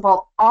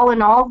possible. All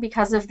in all,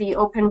 because of the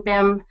open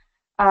BIM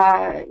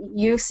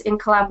use in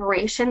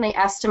collaboration, they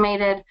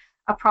estimated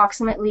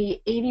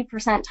approximately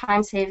 80%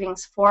 time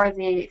savings for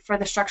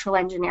the structural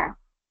engineer.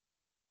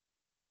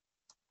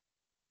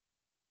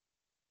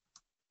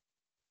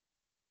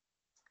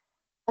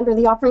 Under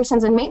the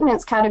operations and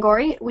maintenance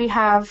category, we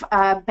have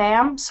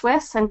BAM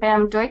Swiss and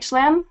BAM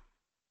Deutschland.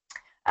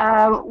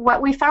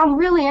 What we found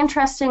really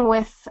interesting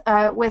with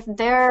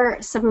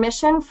their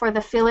submission for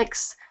the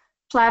Felix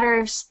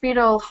Platter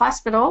Spital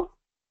Hospital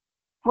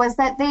was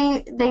that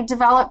they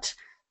developed,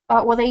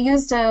 they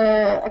used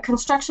a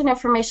construction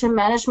information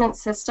management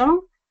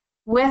system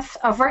with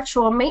a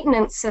virtual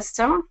maintenance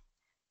system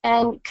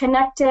and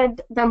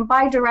connected them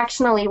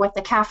bidirectionally with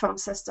the CAFM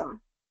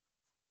system.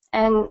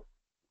 And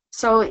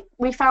so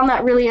we found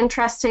that really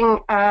interesting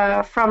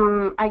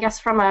from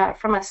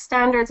a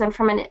standards and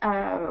from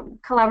a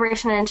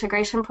collaboration and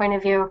integration point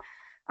of view,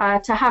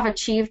 to have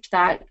achieved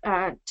that,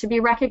 to be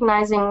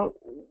recognizing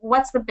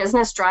what's the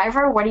business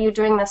driver, what are you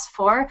doing this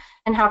for,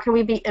 and how can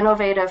we be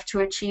innovative to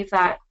achieve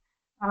that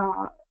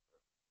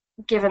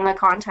given the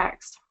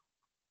context.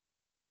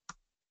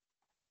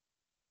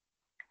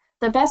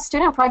 The best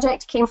student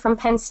project came from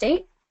Penn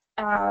State,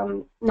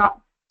 not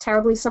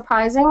terribly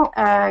surprising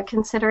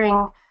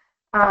considering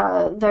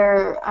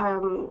their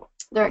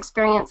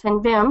experience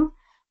in BIM,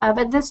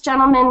 but this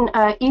gentleman,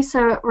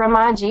 Isa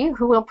Ramaji,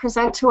 who will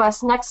present to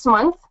us next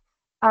month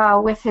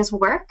with his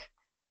work,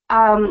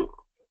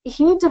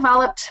 he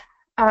developed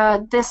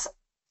this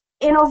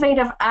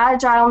innovative,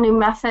 agile new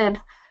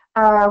method.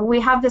 We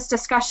have this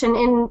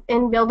discussion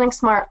in Building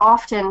Smart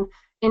often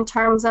in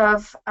terms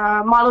of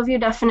model view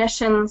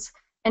definitions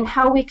and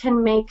how we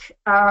can make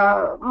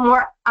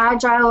more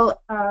agile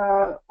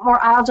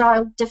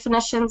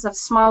definitions of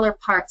smaller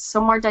parts,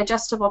 so more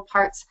digestible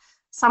parts.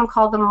 Some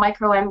call them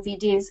micro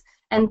MVDs.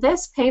 And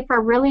this paper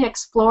really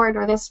explored,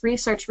 or this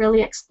research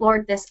really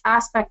explored this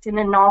aspect in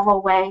a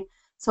novel way.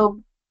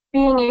 So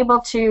being able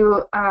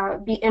to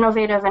be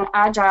innovative and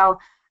agile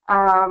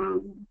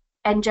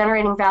and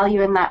generating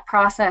value in that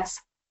process.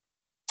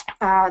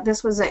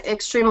 This was an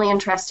extremely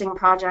interesting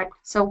project.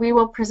 So we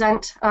will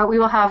present, we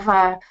will have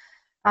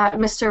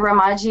Mr.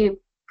 Ramaji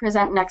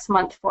present next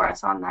month for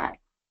us on that.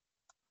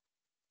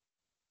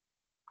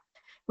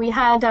 We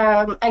had,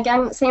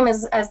 again, same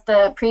as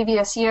the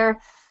previous year,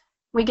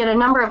 we get a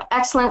number of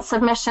excellent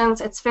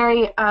submissions. It's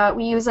very,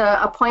 we use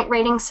a point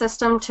rating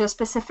system to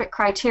specific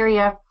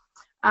criteria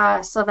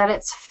so that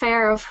it's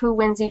fair of who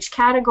wins each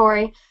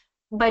category.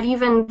 But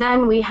even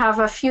then, we have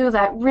a few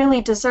that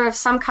really deserve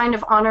some kind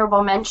of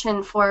honorable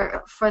mention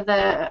for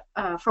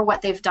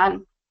what they've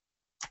done.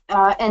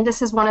 And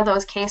this is one of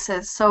those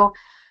cases. So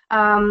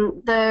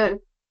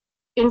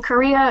in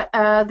Korea,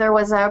 there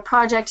was a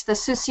project, the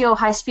Suseo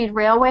High-Speed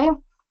Railway.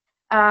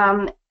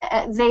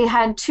 They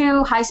had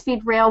two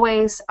high-speed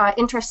railways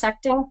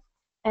intersecting,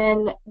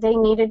 and they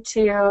needed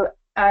to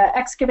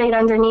excavate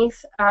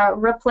underneath,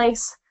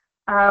 replace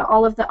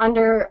all of the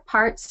under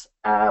parts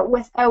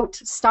without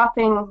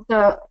stopping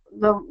the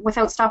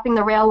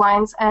rail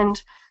lines.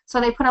 And So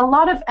they put a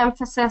lot of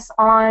emphasis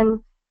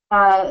on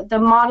the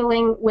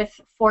modeling with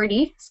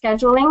 4D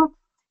scheduling,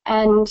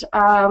 and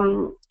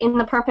in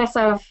the purpose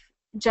of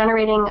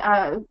generating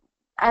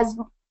as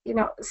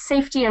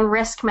safety and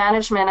risk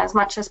management as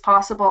much as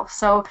possible.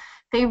 So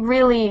they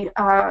really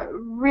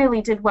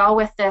did well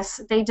with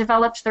this. They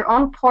developed their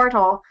own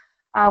portal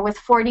with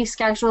 4D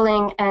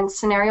scheduling and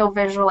scenario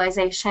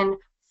visualization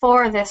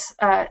for this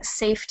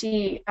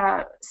safety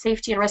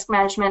and risk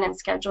management and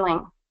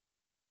scheduling.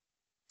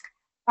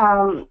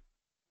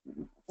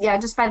 Yeah,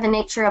 just by the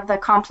nature of the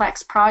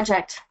complex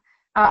project,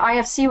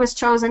 IFC was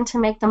chosen to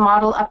make the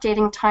model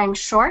updating time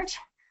short.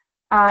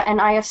 An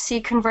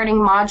IFC converting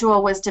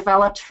module was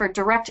developed for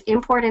direct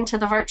import into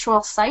the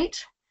virtual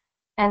site.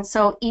 And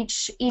so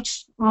each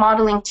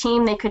modeling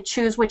team, they could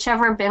choose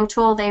whichever BIM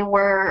tool they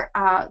were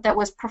that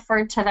was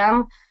preferred to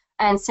them,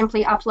 and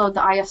simply upload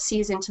the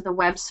IFCs into the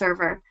web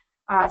server.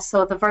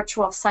 So the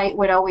virtual site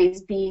would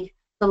always be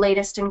the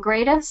latest and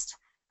greatest.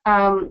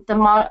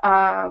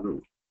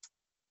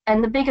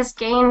 And the biggest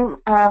gain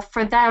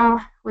for them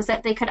was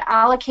that they could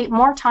allocate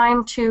more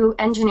time to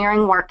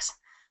engineering works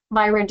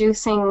by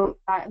reducing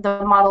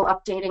the model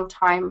updating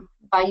time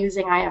by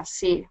using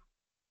IFC.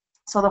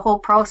 So the whole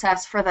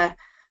process for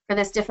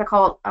this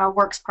difficult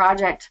works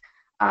project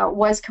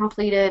was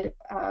completed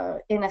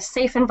in a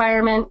safe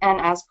environment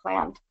and as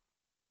planned.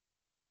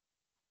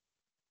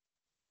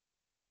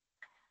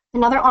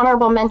 Another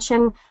honorable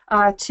mention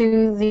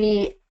to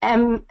the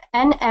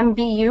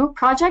NMBU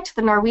project,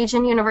 the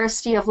Norwegian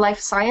University of Life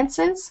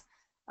Sciences.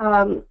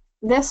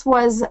 This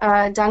was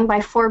done by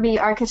 4B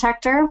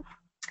Architecture,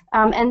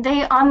 and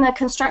they, on the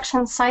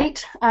construction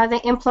site, they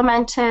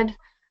implemented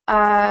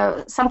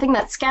something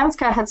that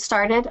Skanska had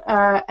started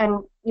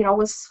and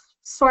was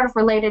sort of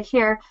related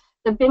here,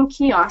 the BIM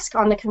kiosk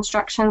on the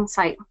construction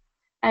site.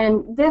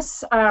 And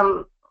this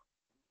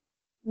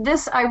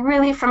I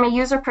really, from a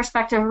user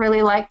perspective,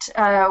 really liked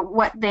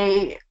what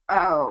they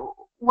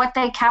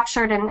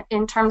captured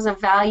in terms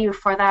of value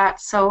for that.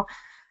 So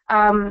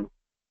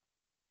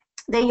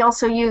they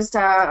also used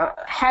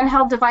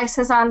handheld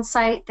devices on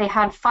site. They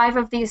had 5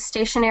 of these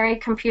stationary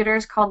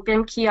computers called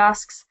BIM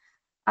kiosks.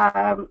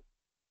 The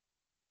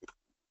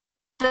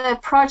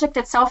project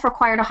itself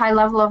required a high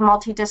level of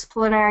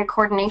multidisciplinary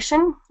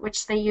coordination,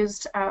 which they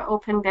used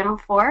OpenBIM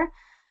for.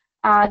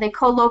 They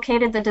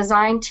co-located the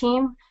design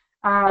team.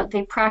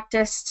 They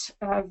practiced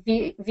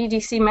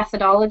VDC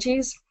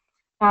methodologies.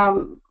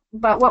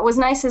 But what was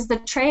nice is the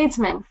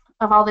tradesmen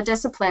of all the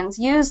disciplines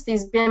used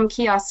these BIM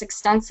kiosks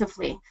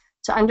extensively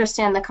to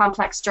understand the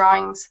complex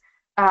drawings,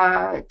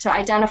 to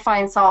identify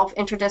and solve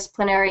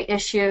interdisciplinary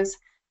issues,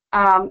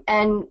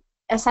 and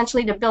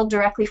essentially to build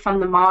directly from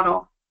the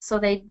model. So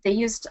they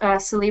used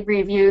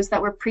Solibri views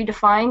that were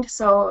predefined.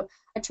 So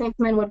a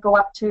tradesman would go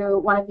up to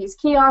one of these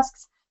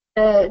kiosks.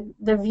 The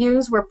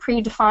views were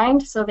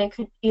predefined, so they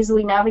could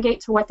easily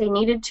navigate to what they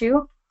needed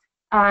to,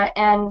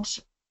 and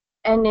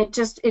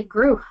it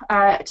grew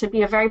to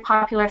be a very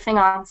popular thing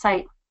on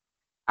site.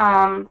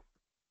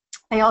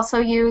 They also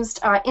used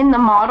in the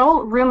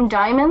model room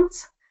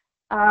diamonds.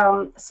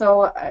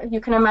 So you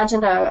can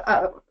imagine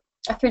a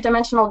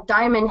 3-dimensional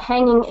diamond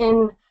hanging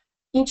in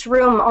each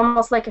room,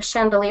 almost like a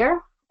chandelier.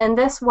 And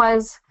this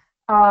was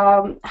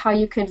how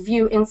you could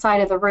view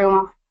inside of the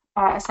room,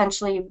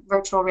 essentially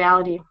virtual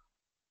reality.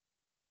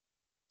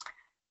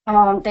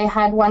 They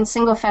had one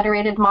single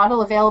federated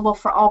model available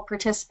for all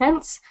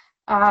participants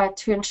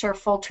to ensure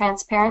full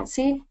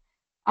transparency.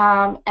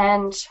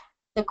 And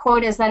the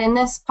quote is that in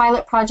this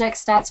pilot project,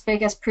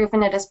 StatsBig has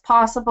proven it is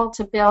possible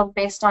to build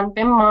based on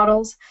BIM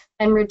models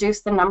and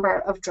reduce the number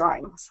of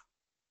drawings.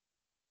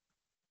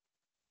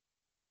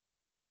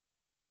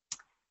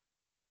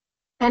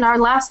 And our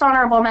last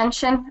honorable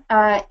mention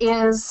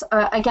is,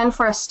 again,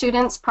 for a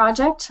student's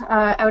project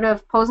out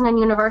of Poznan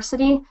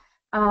University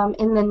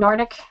in the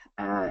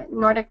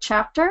Nordic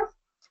chapter.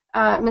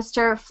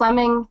 Mr.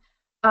 Fleming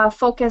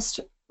focused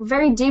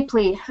very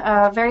deeply,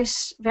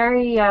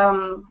 very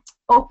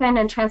open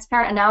and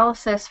transparent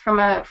analysis from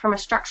a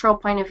structural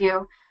point of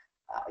view.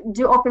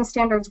 Do open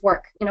standards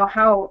work?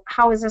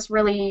 How is this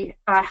really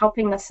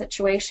helping the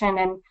situation?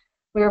 And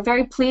we were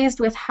very pleased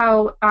with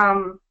how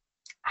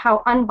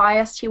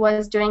unbiased he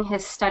was doing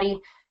his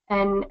study,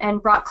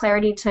 and brought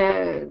clarity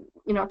to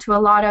a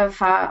lot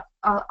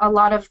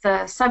of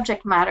the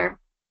subject matter.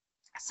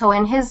 So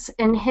in his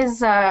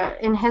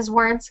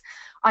words,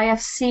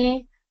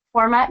 IFC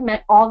format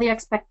met all the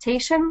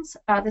expectations.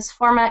 This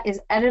format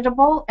is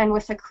editable and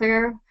with a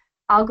clear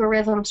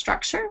algorithm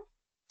structure.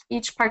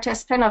 Each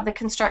participant of the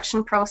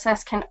construction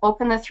process can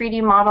open the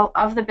 3D model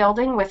of the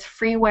building with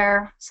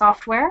freeware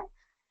software.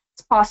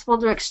 It's possible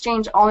to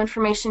exchange all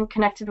information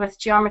connected with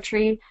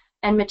geometry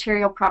and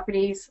material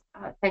properties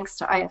thanks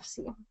to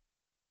IFC.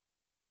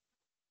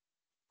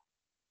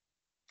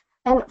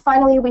 And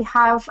finally, we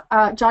have,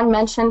 John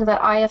mentioned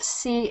that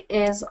IFC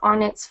is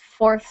on its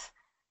 4th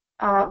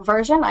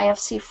version,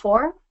 IFC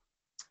 4,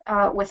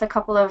 with a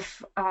couple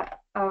of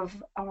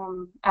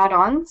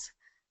add-ons.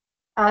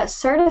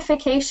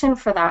 Certification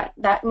for that.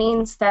 That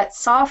means that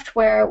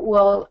software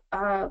will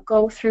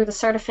go through the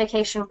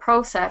certification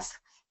process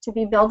to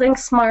be Building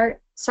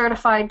Smart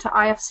certified to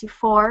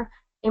IFC4,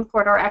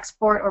 import or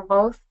export or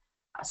both,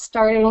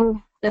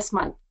 starting this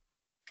month.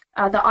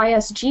 The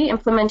ISG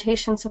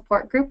Implementation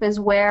Support Group is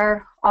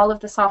where all of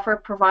the software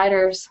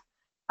providers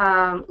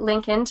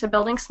link into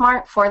Building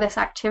Smart for this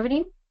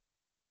activity.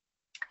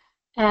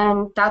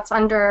 And that's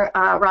under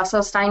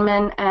Russell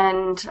Steinman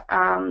and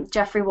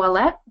Jeffrey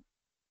Willett.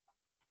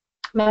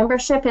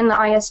 Membership in the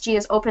ISG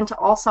is open to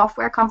all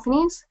software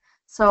companies.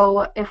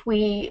 So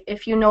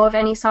if you know of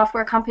any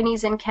software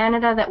companies in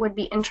Canada that would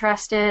be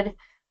interested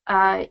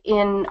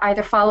in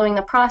either following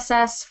the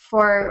process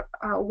for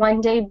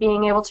one day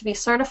being able to be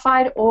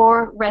certified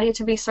or ready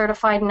to be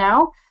certified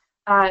now,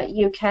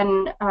 you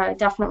can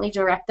definitely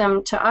direct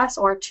them to us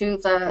or to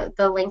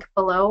the link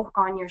below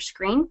on your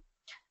screen.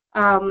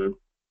 I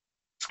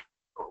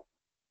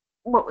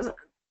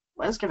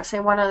was going to say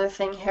one other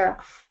thing here.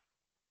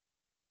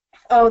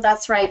 Oh,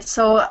 that's right.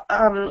 So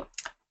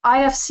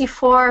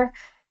IFC4,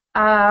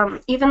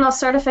 even though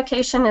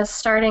certification is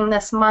starting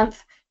this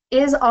month,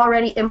 is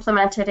already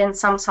implemented in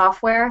some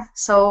software.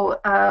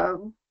 So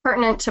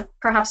pertinent to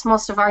perhaps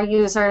most of our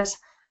users,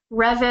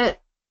 Revit,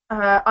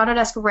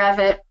 Autodesk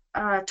Revit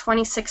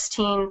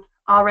 2016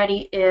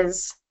 already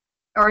includes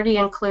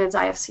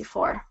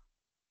IFC4.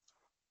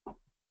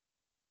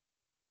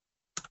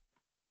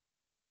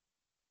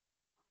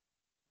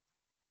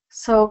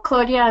 So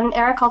Claudia and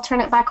Eric, I'll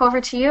turn it back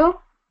over to you.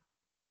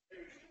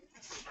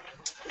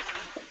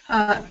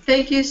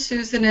 Thank you,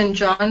 Susan and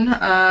John,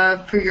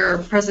 for your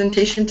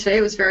presentation today.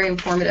 It was very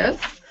informative.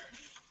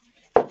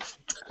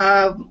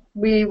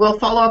 We will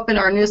follow up in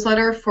our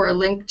newsletter for a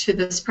link to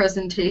this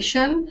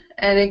presentation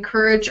and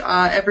encourage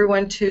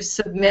everyone to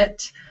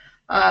submit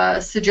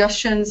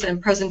suggestions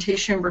and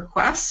presentation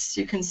requests.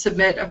 You can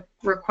submit a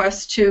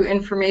request to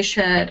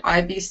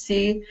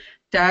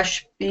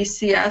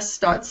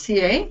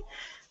information@ibc-bcs.ca.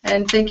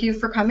 And thank you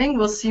for coming.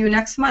 We'll see you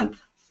next month.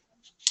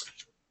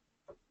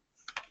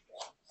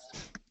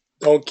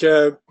 Donc,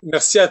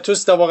 merci à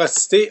tous d'avoir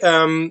assisté.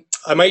 I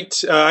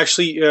might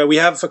actually, we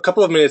have a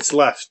couple of minutes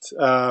left.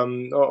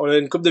 On a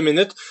une couple de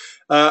minutes.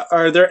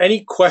 Are there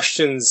any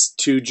questions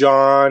to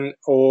John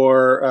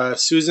or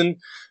Susan?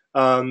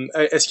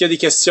 Est-ce qu'il y a des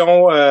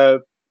questions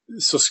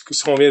sur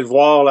ce qu'on vient de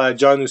voir là,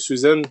 John ou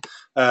Susan?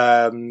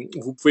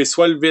 Vous pouvez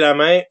soit lever la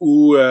main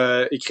ou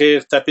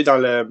écrire, taper dans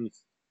la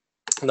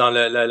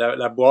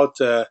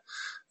boîte,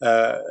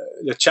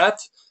 le chat.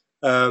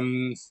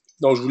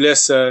 Donc, je vous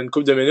laisse une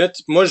couple de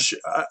minutes. Moi,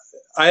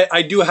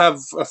 I do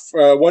have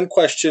one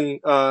question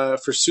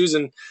for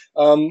Susan.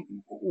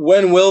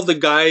 When will the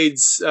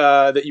guides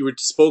that you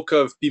spoke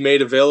of be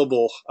made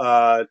available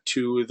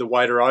to the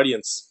wider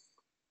audience?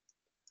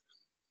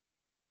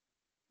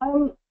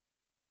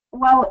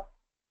 Well,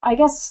 I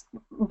guess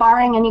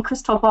barring any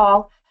crystal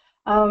ball,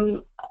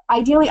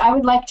 ideally I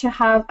would like to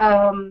have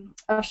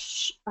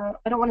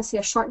I don't want to say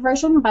a short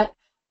version, but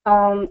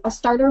a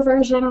starter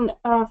version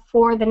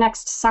for the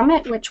next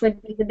summit, which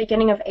would be the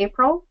beginning of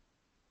April.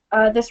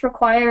 This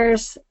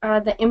requires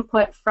the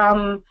input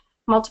from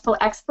multiple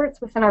experts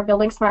within our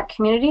Building Smart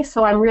community.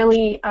 So I'm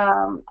really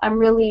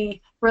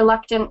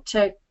reluctant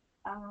to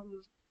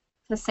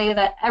say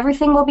that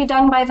everything will be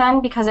done by then,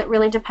 because it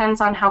really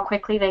depends on how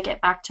quickly they get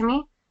back to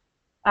me.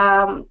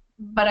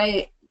 But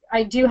I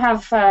do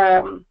have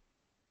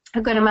a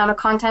good amount of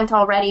content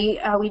already.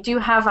 We do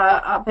have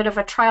a bit of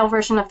a trial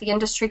version of the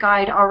industry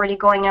guide already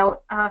going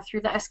out through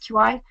the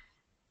SQI.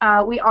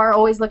 We are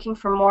always looking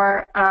for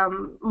more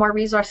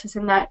resources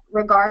in that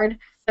regard.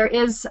 There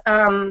is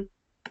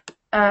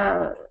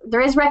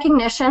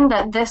recognition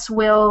that this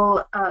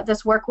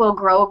work will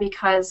grow,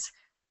 because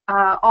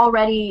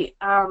already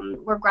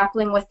we're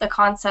grappling with the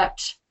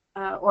concept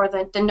or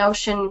the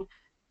notion: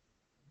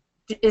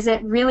 is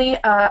it really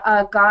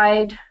a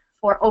guide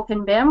for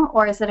open BIM,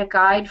 or is it a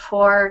guide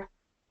for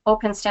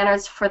open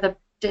standards for the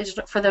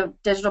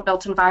digital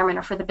built environment,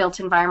 or for the built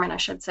environment, I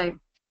should say?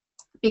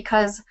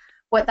 Because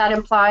what that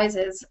implies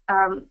is,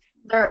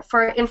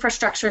 for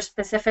infrastructure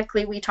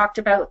specifically, we talked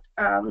about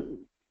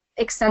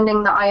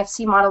extending the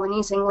IFC model and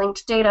using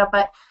linked data,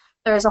 but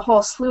there's a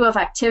whole slew of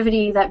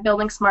activity that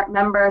Building Smart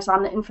members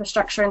on the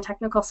infrastructure and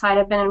technical side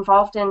have been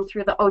involved in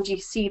through the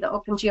OGC, the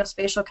Open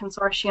Geospatial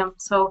Consortium.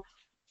 So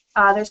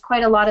there's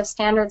quite a lot of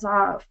standards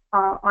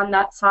on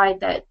that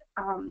side that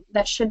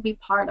should be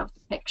part of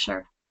the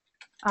picture.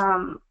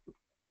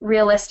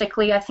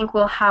 Realistically, I think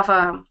we'll have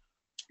a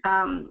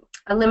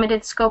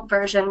limited scope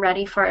version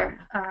ready for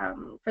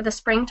the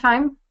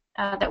springtime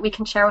that we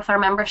can share with our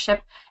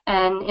membership,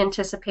 and in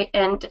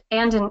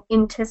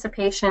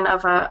anticipation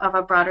of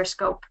a broader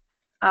scope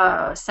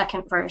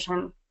second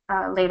version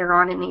later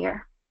on in the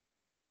year.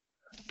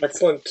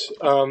 Excellent.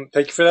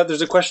 Thank you for that.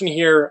 There's a question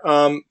here.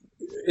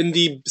 In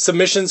the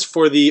submissions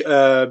for the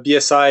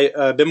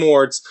BSI BIM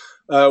Awards,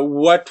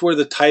 what were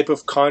the type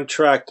of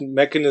contract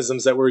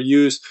mechanisms that were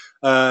used?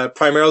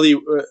 Primarily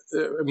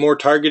more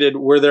targeted,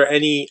 were there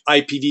any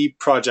IPD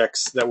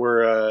projects that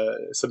were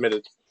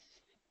submitted?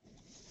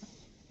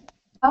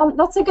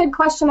 That's a good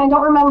question. I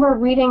don't remember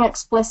reading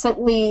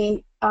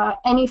explicitly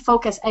any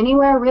focus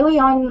anywhere really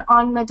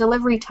on the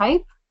delivery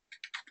type.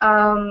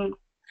 And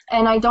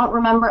I don't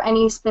remember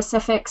any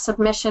specific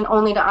submission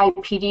only to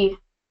IPD.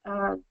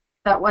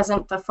 That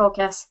wasn't the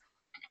focus.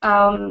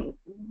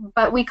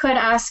 But we could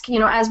ask,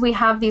 as we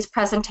have these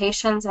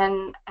presentations,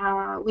 and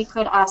we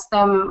could ask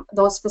them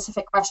those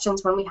specific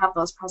questions when we have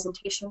those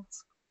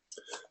presentations.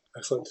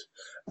 Excellent.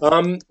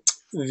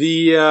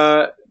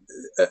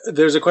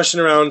 There's a question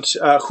around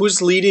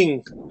who's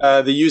leading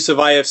the use of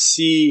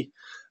IFC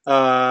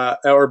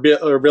or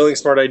Building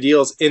Smart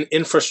Ideals in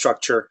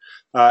infrastructure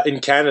in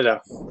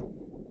Canada?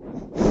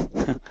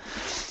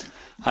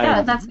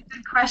 Yeah, that's a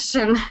good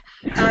question.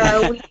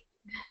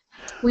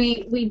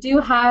 We do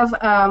have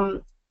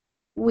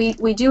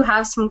we do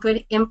have some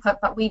good input,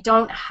 but we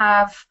don't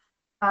have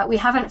we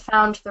haven't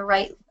found the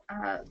right.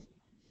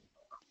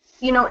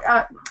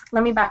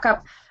 Let me back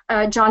up.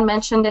 John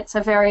mentioned it's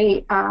a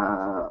very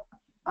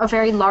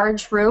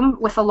large room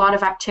with a lot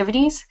of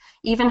activities.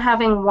 Even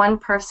having one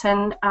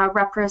person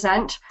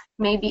represent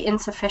may be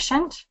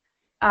insufficient,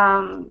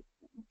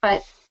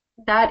 but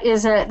that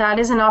is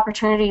an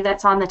opportunity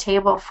that's on the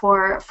table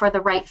for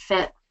the right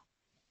fit.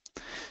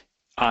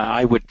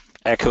 I would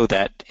echo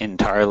that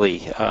entirely.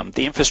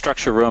 The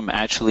infrastructure room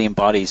actually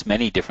embodies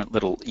many different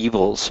little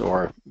evils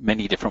or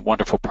many different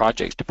wonderful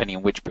projects depending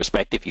on which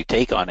perspective you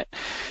take on it.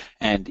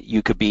 And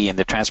you could be in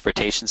the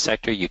transportation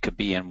sector, you could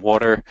be in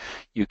water,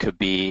 you could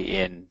be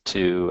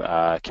into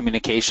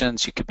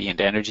communications, you could be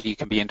into energy, you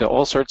can be into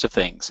all sorts of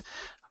things.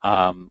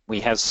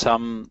 We have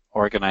some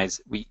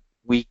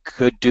we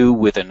could do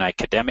with an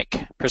academic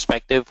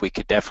perspective, we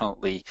could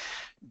definitely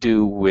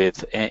do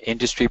with an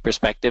industry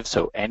perspective.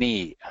 So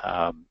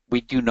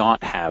we do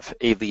not have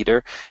a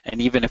leader,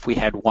 and even if we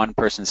had one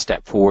person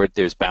step forward,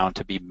 there's bound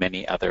to be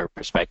many other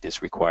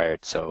perspectives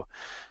required. So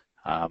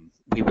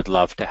we would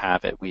love to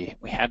have it. We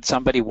had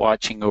somebody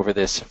watching over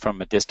this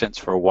from a distance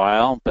for a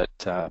while,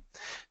 but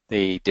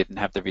they didn't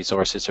have the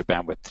resources or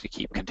bandwidth to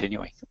keep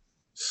continuing.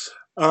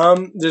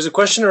 There's a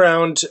question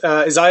around,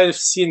 is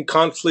IFC in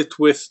conflict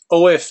with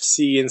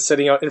OFC in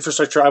setting out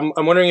infrastructure? I'm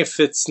wondering if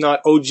it's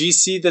not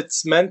OGC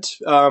that's meant.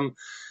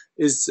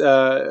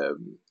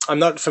 I'm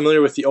not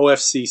familiar with the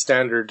OFC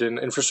standard in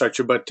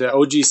infrastructure, but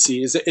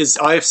OGC, is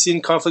IFC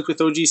in conflict with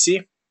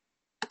OGC?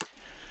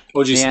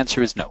 The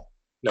answer is no.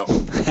 No.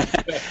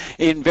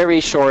 In very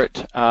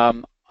short,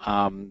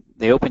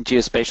 the Open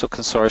Geospatial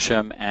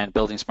Consortium and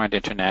Building Smart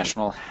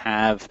International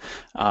have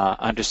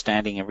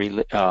understanding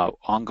and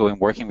ongoing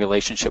working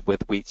relationship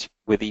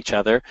with each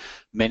other.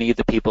 Many of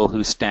the people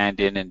who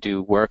stand in and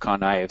do work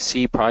on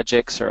IFC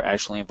projects are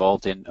actually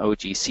involved in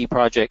OGC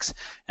projects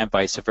and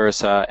vice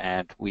versa,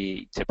 and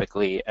we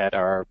typically at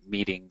our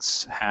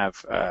meetings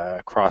have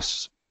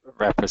cross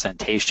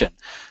representation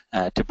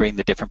to bring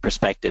the different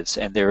perspectives,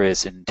 and there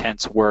is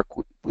intense work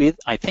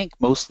I think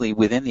mostly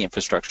within the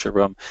infrastructure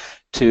room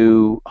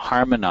to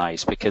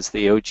harmonize, because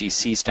the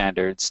OGC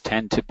standards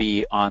tend to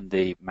be on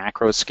the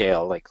macro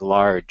scale, like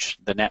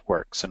the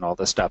networks and all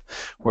this stuff,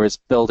 whereas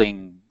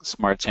Building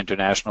Smarts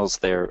International's,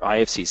 their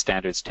IFC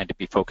standards tend to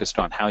be focused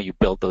on how you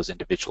build those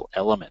individual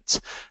elements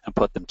and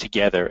put them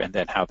together and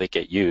then how they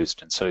get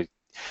used. And so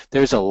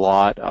there is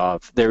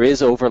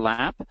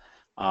overlap,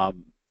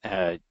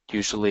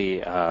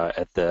 usually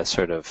at the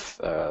sort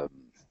of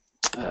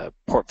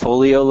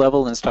portfolio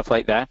level and stuff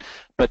like that,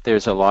 but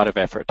there's a lot of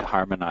effort to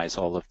harmonize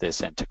all of this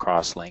and to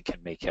cross-link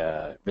and make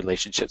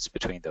relationships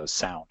between those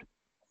sound.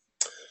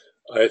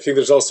 I think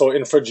there's also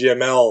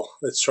InfraGML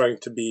that's trying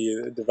to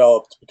be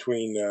developed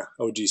between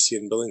OGC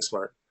and Building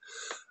Smart.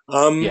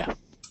 Yeah.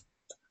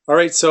 All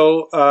right,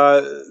 so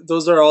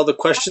those are all the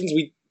questions.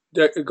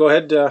 Go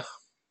ahead.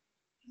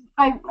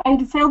 I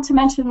failed to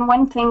mention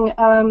one thing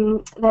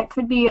that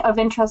could be of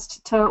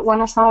interest to one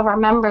or some of our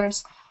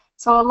members.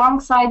 So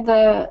alongside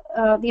the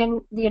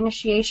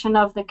initiation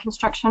of the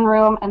construction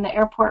room and the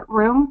airport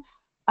room,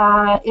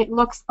 it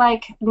looks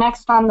like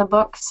next on the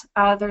books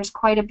there's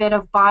quite a bit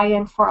of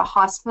buy-in for a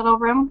hospital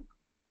room.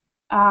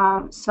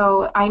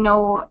 So I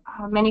know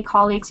many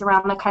colleagues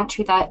around the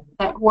country that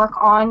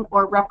work on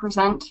or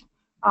represent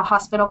a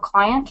hospital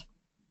client,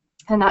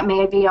 and that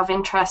may be of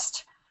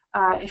interest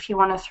if you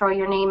want to throw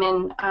your name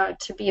in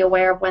to be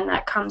aware of when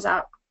that comes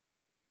up.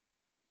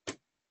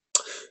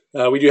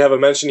 We do have a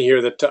mention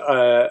here that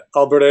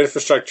Alberta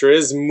infrastructure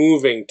is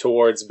moving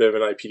towards BIM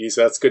and IPD,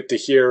 so that's good to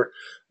hear.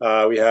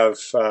 We have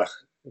a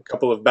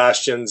couple of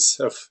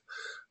bastions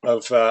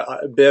of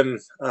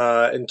BIM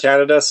in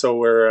Canada, so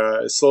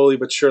we're slowly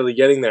but surely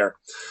getting there.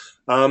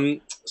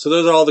 So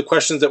those are all the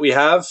questions that we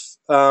have,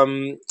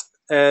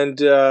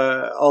 and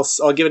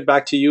I'll give it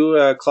back to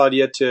you,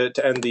 Claudia, to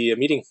end the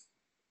meeting.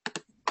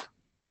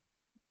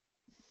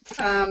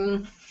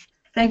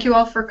 Thank you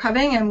all for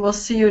coming, and we'll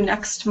see you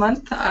next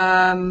month.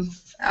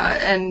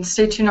 And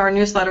stay tuned, our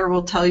newsletter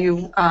will tell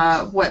you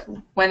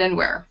when and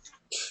where.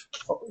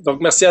 Donc,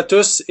 merci à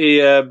tous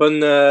et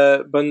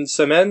bonne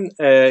semaine,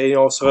 et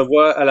on se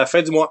revoit à la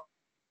fin du mois.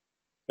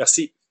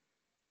 Merci.